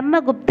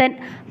 ബ്രഹ്മഗുപ്തൻ,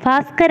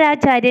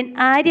 ഭാസ്കരാചാര്യൻ,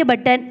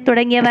 ആര്യഭട്ടൻ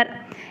തുടങ്ങിയവർ.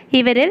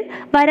 ഇവരിൽ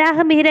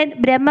വരാഹമിഹിരൻ,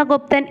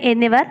 ബ്രഹ്മഗുപ്തൻ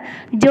എന്നിവർ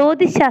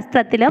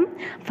ജ്യോതിശാസ്ത്രത്തിലും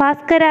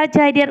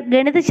ഭാസ്കരാചാര്യർ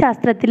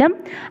ഗണിതശാസ്ത്രത്തിലും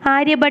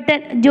ആര്യഭട്ടൻ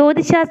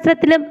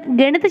ജ്യോതിശാസ്ത്രത്തിലും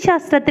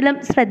ഗണിതശാസ്ത്രത്തിലും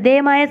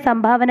ശ്രദ്ധേയമായ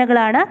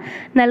സംഭാവനകളാണ്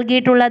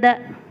നൽകിയിട്ടുള്ളത്.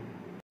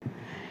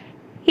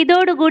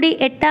 ഇതോടുകൂടി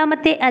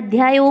 8ാമത്തെ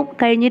അധ്യായവും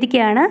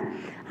കഴിഞ്ഞിരിക്കുകയാണ്.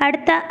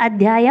 അടുത്ത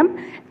അധ്യായം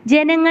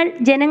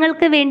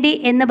ജനങ്ങൾക്ക് വേണ്ടി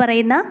എന്ന്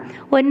പറയുന്ന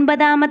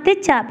 9ാമത്തെ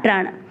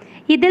ചാപ്റ്ററാണ്.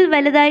 ഇതിൽ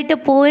വലുതായിട്ട്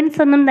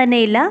പോയിൻറ്റ്സ് ഒന്നും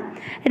തന്നെയില്ല.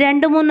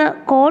 2-3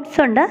 കോഡ്സ്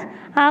ഉണ്ട്.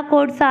 ആ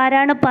കോഡ്സ്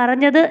ആരാണ്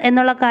പറഞ്ഞത്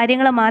എന്നുള്ള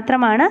കാര്യങ്ങൾ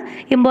മാത്രമാണ്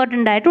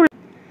ഇമ്പോർട്ടൻ്റ് ആയിട്ടുള്ളത്.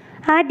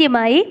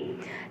 ആദ്യമായി,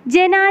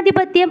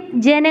 ജനാധിപത്യം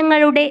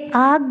ജനങ്ങളുടെ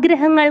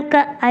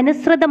ആഗ്രഹങ്ങൾക്ക്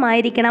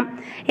അനുസൃതമായിരിക്കണം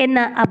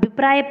എന്ന്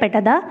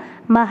അഭിപ്രായപ്പെട്ടത്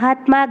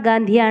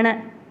മഹാത്മാഗാന്ധിയാണ്.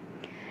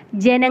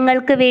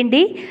 ജനങ്ങൾക്ക് വേണ്ടി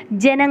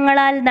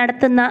ജനങ്ങളാൽ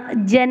നടത്തുന്ന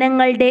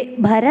ജനങ്ങളുടെ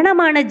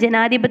ഭരണമാണ്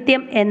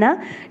ജനാധിപത്യം എന്ന്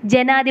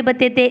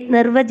ജനാധിപത്യത്തെ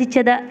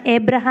നിർവചിച്ചത്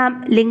എബ്രഹാം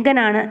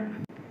ലിങ്കനാണ്.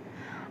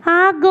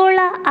 ആഗോള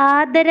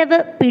ആദരവ്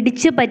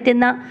പിടിച്ചു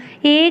പറ്റുന്ന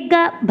ഏക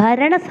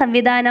ഭരണ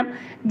സംവിധാനം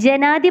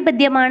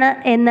ജനാധിപത്യമാണ്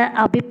എന്ന്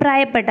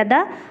അഭിപ്രായപ്പെട്ടത്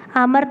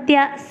അമർത്യ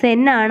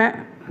സെന്നാണ്.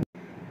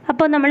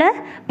 അപ്പോൾ നമ്മൾ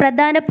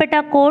പ്രധാനപ്പെട്ട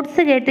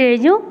കോഡ്സ് കേട്ട്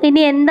കഴിഞ്ഞു.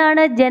 ഇനി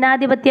എന്താണ്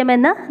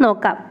ജനാധിപത്യമെന്ന്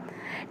നോക്കാം.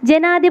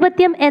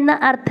 ജനാധിപത്യം എന്ന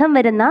അർത്ഥം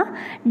വരുന്ന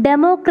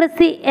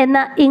ഡെമോക്രസി എന്ന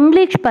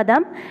ഇംഗ്ലീഷ്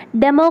പദം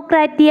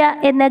ഡെമോക്രാറ്റിയ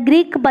എന്ന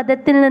ഗ്രീക്ക്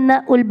പദത്തിൽ നിന്ന്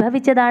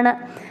ഉത്ഭവിച്ചതാണ്.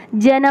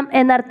 ജനം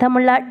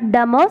എന്നർത്ഥമുള്ള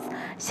ഡമോസ്,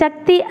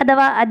 ശക്തി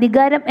അഥവാ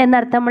അധികാരം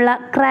എന്നർത്ഥമുള്ള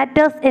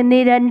ക്രാറ്റോസ്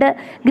എന്നീ 2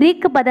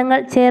 ഗ്രീക്ക് പദങ്ങൾ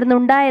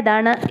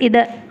ചേർന്നുണ്ടായതാണ്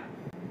ഇത്.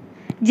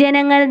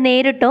 ജനങ്ങൾ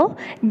നേരിട്ടോ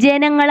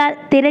ജനങ്ങളാൽ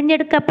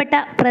തിരഞ്ഞെടുക്കപ്പെട്ട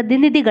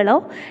പ്രതിനിധികളോ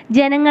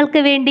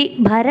ജനങ്ങൾക്ക് വേണ്ടി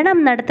ഭരണം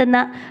നടത്തുന്ന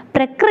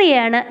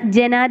പ്രക്രിയയാണ്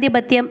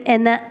ജനാധിപത്യം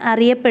എന്ന്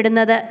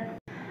അറിയപ്പെടുന്നത്.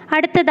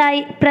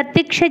 അടുത്തതായി,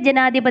 പ്രത്യക്ഷ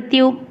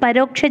ജനാധിപത്യവും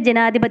പരോക്ഷ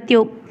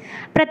ജനാധിപത്യവും.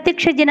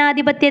 പ്രത്യക്ഷ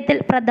ജനാധിപത്യത്തിൽ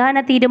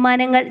പ്രധാന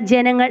തീരുമാനങ്ങൾ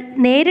ജനങ്ങൾ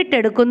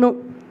നേരിട്ടെടുക്കുന്നു.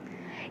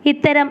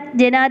 ഇത്തരം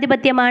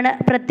ജനാധിപത്യമാണ്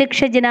പ്രത്യക്ഷ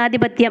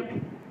ജനാധിപത്യം.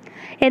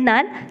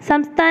 എന്നാൽ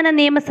സംസ്ഥാന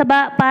നിയമസഭ,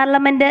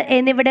 പാർലമെൻറ്റ്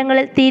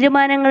എന്നിവിടങ്ങളിൽ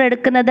തീരുമാനങ്ങൾ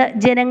എടുക്കുന്നത്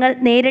ജനങ്ങൾ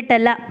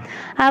നേരിട്ടല്ല,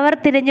 അവർ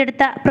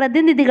തിരഞ്ഞെടുത്ത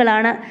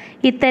പ്രതിനിധികളാണ്.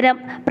 ഇത്തരം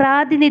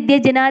പ്രാതിനിധ്യ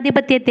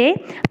ജനാധിപത്യത്തെ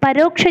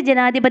പരോക്ഷ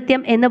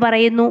ജനാധിപത്യം എന്ന്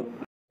പറയുന്നു.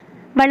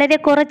 വളരെ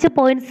കുറച്ച്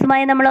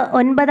പോയിൻറ്റ്സുമായി നമ്മൾ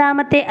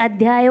 9ാമത്തെ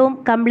അധ്യായവും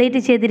കംപ്ലീറ്റ്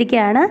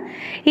ചെയ്തിരിക്കുകയാണ്.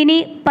 ഇനി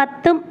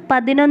 10ഉം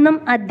 11ഉം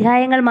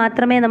അധ്യായങ്ങൾ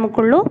മാത്രമേ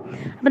നമുക്കുള്ളൂ.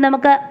 അപ്പോൾ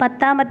നമുക്ക്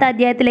 10ാമത്തെ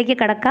അധ്യായത്തിലേക്ക്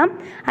കടക്കാം.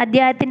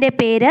 അധ്യായത്തിൻ്റെ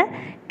പേര്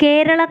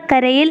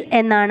കേരളക്കരയിൽ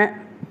എന്നാണ്.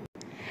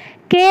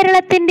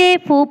 കേരളത്തിൻ്റെ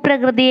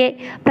ഭൂപ്രകൃതിയെ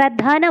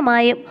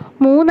പ്രധാനമായും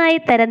 3ആയി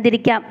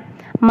തരംതിരിക്കാം.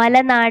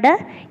 മലനാട്,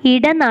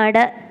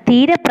 ഇടനാട്,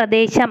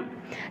 തീരപ്രദേശം.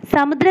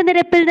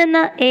 സമുദ്രനിരപ്പിൽ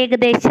നിന്ന്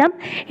ഏകദേശം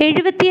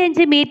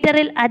 75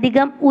 മീറ്ററിൽ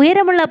അധികം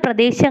ഉയരമുള്ള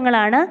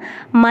പ്രദേശങ്ങളാണ്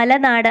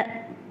മലനാട്.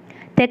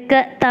 തെക്ക്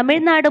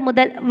തമിഴ്നാട്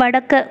മുതൽ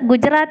വടക്ക്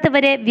ഗുജറാത്ത്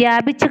വരെ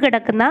വ്യാപിച്ചു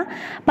കിടക്കുന്ന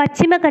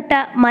പശ്ചിമഘട്ട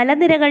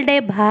മലനിരകളുടെ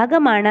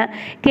ഭാഗമാണ്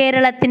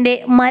കേരളത്തിൻ്റെ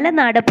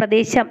മലനാട്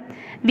പ്രദേശം.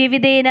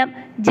 വിവിധയിനം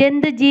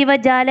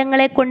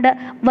ജന്തുജീവജാലങ്ങളെ കൊണ്ട്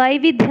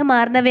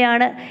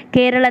വൈവിധ്യമാർന്നവയാണ്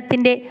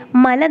കേരളത്തിൻ്റെ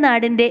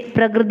മലനാടിൻ്റെ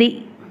പ്രകൃതി.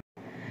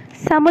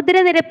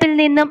 സമുദ്രനിരപ്പിൽ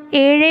നിന്നും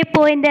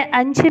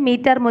 7.5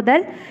 മീറ്റർ മുതൽ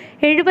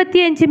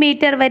 75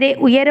 മീറ്റർ വരെ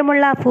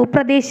ഉയരമുള്ള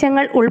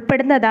ഭൂപ്രദേശങ്ങൾ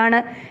ഉൾപ്പെടുന്നതാണ്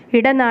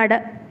ഇടനാട്.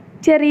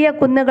 ചെറിയ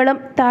കുന്നുകളും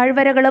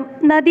താഴ്വരകളും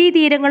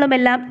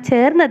നദീതീരങ്ങളുമെല്ലാം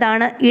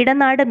ചേർന്നതാണ്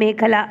ഇടനാട്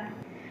മേഖല.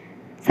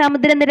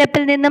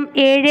 സമുദ്രനിരപ്പിൽ നിന്നും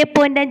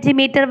 7.5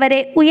 മീറ്റർ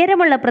വരെ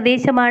ഉയരമുള്ള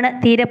പ്രദേശമാണ്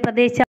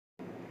തീരപ്രദേശം.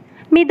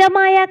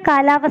 മിതമായ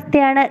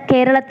കാലാവസ്ഥയാണ്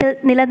കേരളത്തിൽ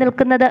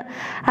നിലനിൽക്കുന്നത്.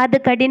 അത്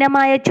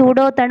കഠിനമായ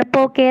ചൂടോ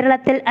തണുപ്പോ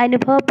കേരളത്തിൽ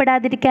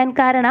അനുഭവപ്പെടാതിരിക്കാൻ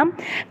കാരണം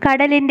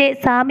കടലിൻ്റെ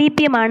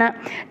സാമീപ്യമാണ്.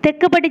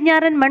 തെക്ക്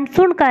പടിഞ്ഞാറൻ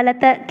മൺസൂൺ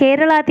കാലത്ത്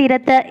കേരള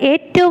തീരത്ത്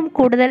ഏറ്റവും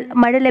കൂടുതൽ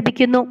മഴ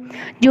ലഭിക്കുന്നു.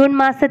 ജൂൺ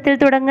മാസത്തിൽ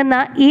തുടങ്ങുന്ന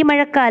ഈ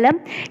മഴക്കാലം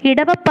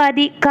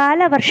ഇടവപ്പാതി,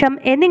 കാലവർഷം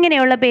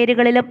എന്നിങ്ങനെയുള്ള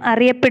പേരുകളിലും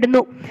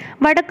അറിയപ്പെടുന്നു.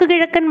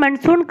 വടക്കുകിഴക്കൻ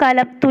മൺസൂൺ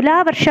കാലം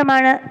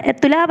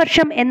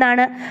തുലാവർഷം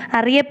എന്നാണ്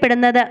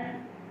അറിയപ്പെടുന്നത്.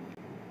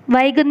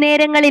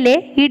 വൈകുന്നേരങ്ങളിലെ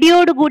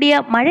ഇടിയോടുകൂടിയ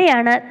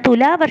മഴയാണ്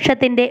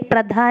തുലാവർഷത്തിൻ്റെ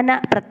പ്രധാന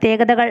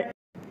പ്രത്യേകതകൾ.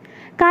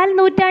 1/4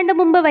 നൂറ്റാണ്ട്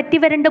മുമ്പ്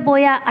വറ്റിവരണ്ടു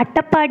പോയ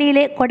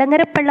അട്ടപ്പാടിയിലെ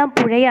കൊടങ്ങരപ്പള്ളം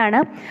പുഴയാണ്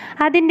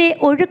അതിൻ്റെ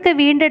ഒഴുക്ക്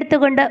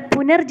വീണ്ടെടുത്തുകൊണ്ട്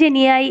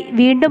പുനർജനിയായി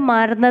വീണ്ടും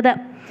മാറുന്നത്.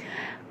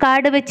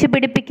 കാട് വെച്ച്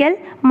പിടിപ്പിക്കൽ,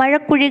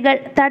 മഴക്കുഴികൾ,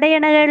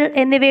 തടയണകൾ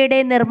എന്നിവയുടെ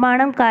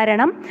നിർമ്മാണം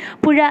കാരണം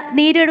പുഴ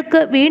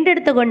നീരൊഴുക്ക്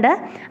വീണ്ടെടുത്തുകൊണ്ട്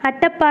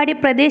അട്ടപ്പാടി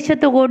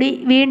പ്രദേശത്തുകൂടി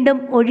വീണ്ടും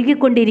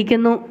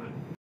ഒഴുകിക്കൊണ്ടിരിക്കുന്നു.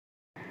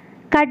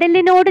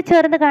 കടലിനോട്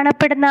ചേർന്ന്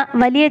കാണപ്പെടുന്ന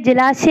വലിയ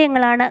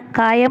ജലാശയങ്ങളാണ്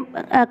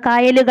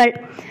കായലുകൾ.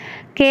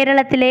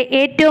 കേരളത്തിലെ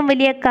ഏറ്റവും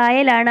വലിയ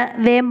കായലാണ്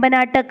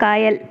വേമ്പനാട്ട്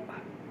കായൽ.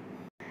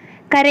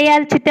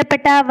 കരയാൽ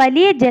ചുറ്റപ്പെട്ട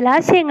വലിയ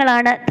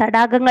ജലാശയങ്ങളാണ്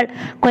തടാകങ്ങൾ.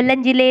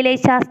 കൊല്ലം ജില്ലയിലെ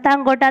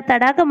ശാസ്താംകോട്ട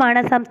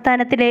തടാകമാണ്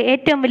സംസ്ഥാനത്തിലെ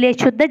ഏറ്റവും വലിയ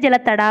ശുദ്ധജല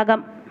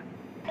തടാകം.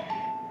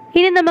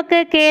 ഇനി നമുക്ക്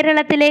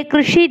കേരളത്തിലെ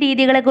കൃഷി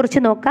രീതികളെക്കുറിച്ച്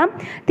നോക്കാം.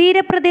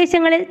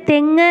 തീരപ്രദേശങ്ങളിൽ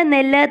തെങ്ങ്,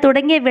 നെല്ല്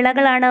തുടങ്ങിയ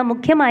വിളകളാണ്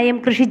മുഖ്യമായും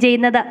കൃഷി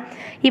ചെയ്യുന്നത്.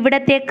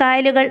 ഇവിടത്തെ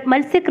കായലുകൾ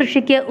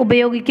മത്സ്യകൃഷിക്ക്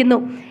ഉപയോഗിക്കുന്നു.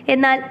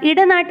 എന്നാൽ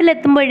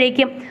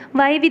ഇടനാട്ടിലെത്തുമ്പോഴേക്കും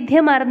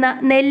വൈവിധ്യമാർന്ന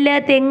നെല്ല്,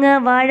 തെങ്ങ്,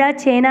 വാഴ,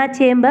 ചേന,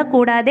 ചേമ്പ്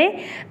കൂടാതെ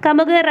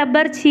കമുക്,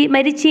 റബ്ബർ,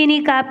 മരിച്ചീനി,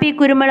 കാപ്പി,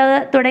 കുരുമുളക്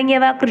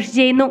തുടങ്ങിയവ കൃഷി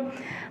ചെയ്യുന്നു.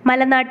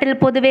 മലനാട്ടിൽ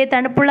പൊതുവെ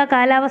തണുപ്പുള്ള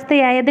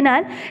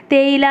കാലാവസ്ഥയായതിനാൽ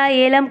തേയില,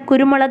 ഏലം,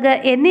 കുരുമുളക്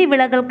എന്നീ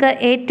വിളകൾക്ക്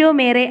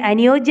ഏറ്റവുമേറെ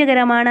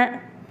അനുയോജ്യകരമാണ്.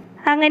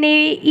 അങ്ങനെ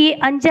ഈ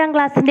 5ാം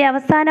ക്ലാസ്സിൻ്റെ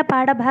അവസാന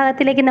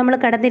പാഠഭാഗത്തിലേക്ക് നമ്മൾ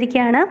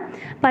കടന്നിരിക്കുകയാണ്.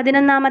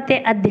 11ാമത്തെ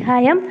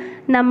അധ്യായം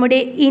നമ്മുടെ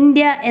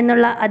ഇന്ത്യ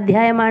എന്നുള്ള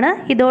അധ്യായമാണ്.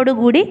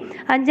 ഇതോടുകൂടി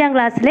 5ാം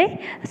ക്ലാസ്സിലെ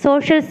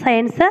സോഷ്യൽ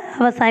സയൻസ്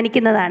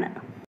അവസാനിക്കുന്നതാണ്.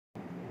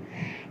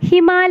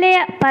 ഹിമാലയ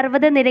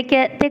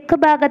പർവ്വതനിരയ്ക്ക് തെക്ക്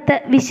ഭാഗത്ത്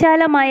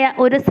വിശാലമായ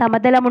ഒരു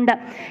സമതലമുണ്ട്.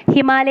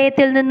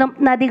 ഹിമാലയത്തിൽ നിന്നും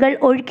നദികൾ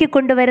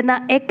ഒഴുക്കിക്കൊണ്ടുവരുന്ന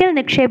എക്കൽ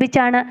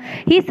നിക്ഷേപിച്ചാണ്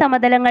ഈ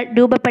സമതലങ്ങൾ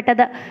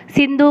രൂപപ്പെട്ടത്.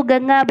 സിന്ധു,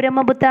 ഗംഗ,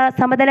 ബ്രഹ്മപുത്ര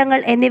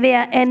സമതലങ്ങൾ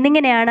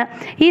എന്നിങ്ങനെയാണ്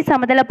ഈ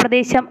സമതല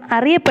പ്രദേശം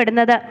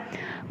അറിയപ്പെടുന്നത്.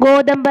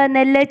 ഗോതമ്പ്,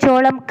 നെല്ല്,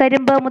 ചോളം,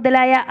 കരിമ്പ്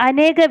മുതലായ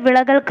അനേക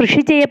വിളകൾ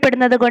കൃഷി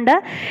ചെയ്യപ്പെടുന്നത് കൊണ്ട്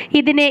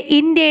ഇതിനെ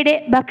ഇന്ത്യയുടെ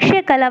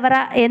ഭക്ഷ്യക്കലവറ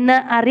എന്ന്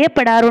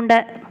അറിയപ്പെടാറുണ്ട്.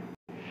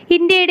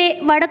 ഇന്ത്യയുടെ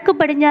വടക്കു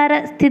പടിഞ്ഞാറ്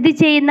സ്ഥിതി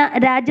ചെയ്യുന്ന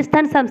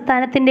രാജസ്ഥാൻ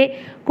സംസ്ഥാനത്തിൻ്റെ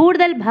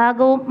കൂടുതൽ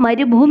ഭാഗവും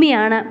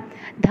മരുഭൂമിയാണ്.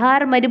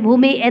 ഥാർ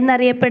മരുഭൂമി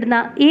എന്നറിയപ്പെടുന്ന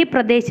ഈ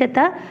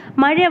പ്രദേശത്ത്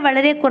മഴ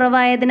വളരെ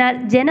കുറവായതിനാൽ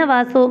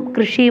ജനവാസവും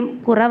കൃഷിയും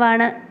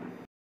കുറവാണ്.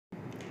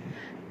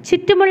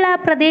 ചുറ്റുമുള്ള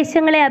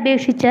പ്രദേശങ്ങളെ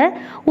അപേക്ഷിച്ച്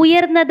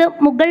ഉയർന്നതും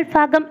മുകൾ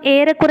ഭാഗം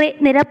ഏറെക്കുറെ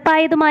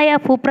നിരപ്പായതുമായ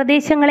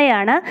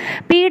ഭൂപ്രദേശങ്ങളെയാണ്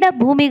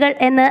പീഠഭൂമികൾ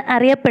എന്ന്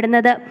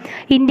അറിയപ്പെടുന്നത്.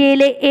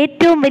 ഇന്ത്യയിലെ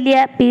ഏറ്റവും വലിയ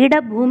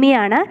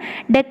പീഠഭൂമിയാണ്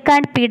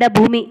ഡെക്കാൻ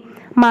പീഠഭൂമി.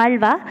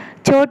 മാൾവ,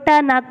 ഛോട്ടാ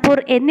നാഗ്പൂർ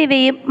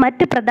എന്നിവയും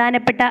മറ്റ്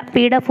പ്രധാനപ്പെട്ട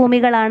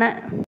പീഠഭൂമികളാണ്.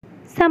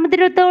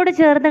 സമുദ്രത്തോട്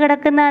ചേർന്ന്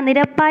കിടക്കുന്ന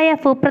നിരപ്പായ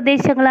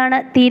ഭൂപ്രദേശങ്ങളാണ്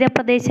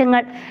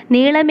തീരപ്രദേശങ്ങൾ.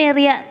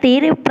 നീളമേറിയ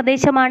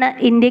തീരപ്രദേശമാണ്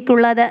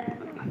ഇന്ത്യക്കുള്ളത്.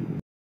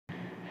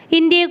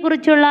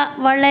 ഇന്ത്യയെക്കുറിച്ചുള്ള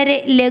വളരെ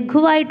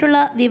ലഘുവായിട്ടുള്ള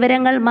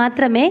വിവരങ്ങൾ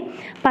മാത്രമേ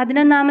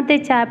 11ാമത്തെ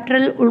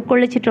ചാപ്റ്ററിൽ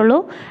ഉൾക്കൊള്ളിച്ചിട്ടുള്ളൂ.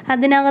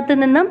 അതിനകത്ത്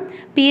നിന്നും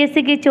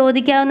PSCക്ക്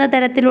ചോദിക്കാവുന്ന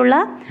തരത്തിലുള്ള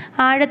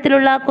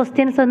ആഴത്തിലുള്ള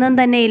ക്വസ്റ്റ്യൻസ് ഒന്നും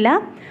തന്നെയില്ല.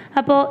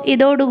 അപ്പോൾ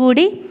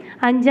ഇതോടുകൂടി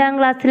 5ാം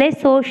ക്ലാസ്സിലെ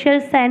സോഷ്യൽ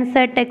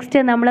സയൻസ് ടെക്സ്റ്റ്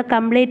നമ്മൾ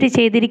കംപ്ലീറ്റ്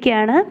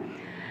ചെയ്തിരിക്കുകയാണ്.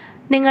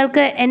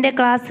 നിങ്ങൾക്ക് എൻ്റെ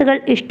ക്ലാസ്സുകൾ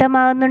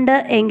ഇഷ്ടമാകുന്നുണ്ട്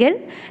എങ്കിൽ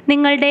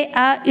നിങ്ങളുടെ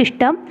ആ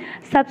ഇഷ്ടം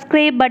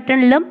സബ്സ്ക്രൈബ്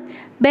ബട്ടണിലും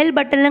ബെൽ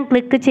ബട്ടണിലും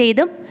ക്ലിക്ക്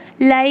ചെയ്തും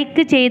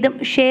ലൈക്ക് ചെയ്തും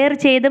ഷെയർ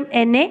ചെയ്തും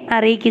എന്നെ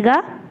അറിയിക്കുക.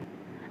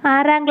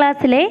 6ാം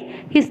ക്ലാസ്സിലെ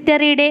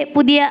ഹിസ്റ്ററിയുടെ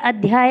പുതിയ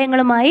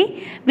അധ്യായങ്ങളുമായി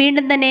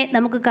വീണ്ടും തന്നെ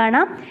നമുക്ക്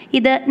കാണാം.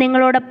 ഇത്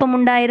നിങ്ങളോടൊപ്പം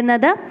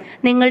ഉണ്ടായിരുന്നത്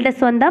നിങ്ങളുടെ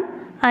സ്വന്തം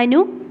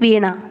അനു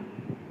വീണ.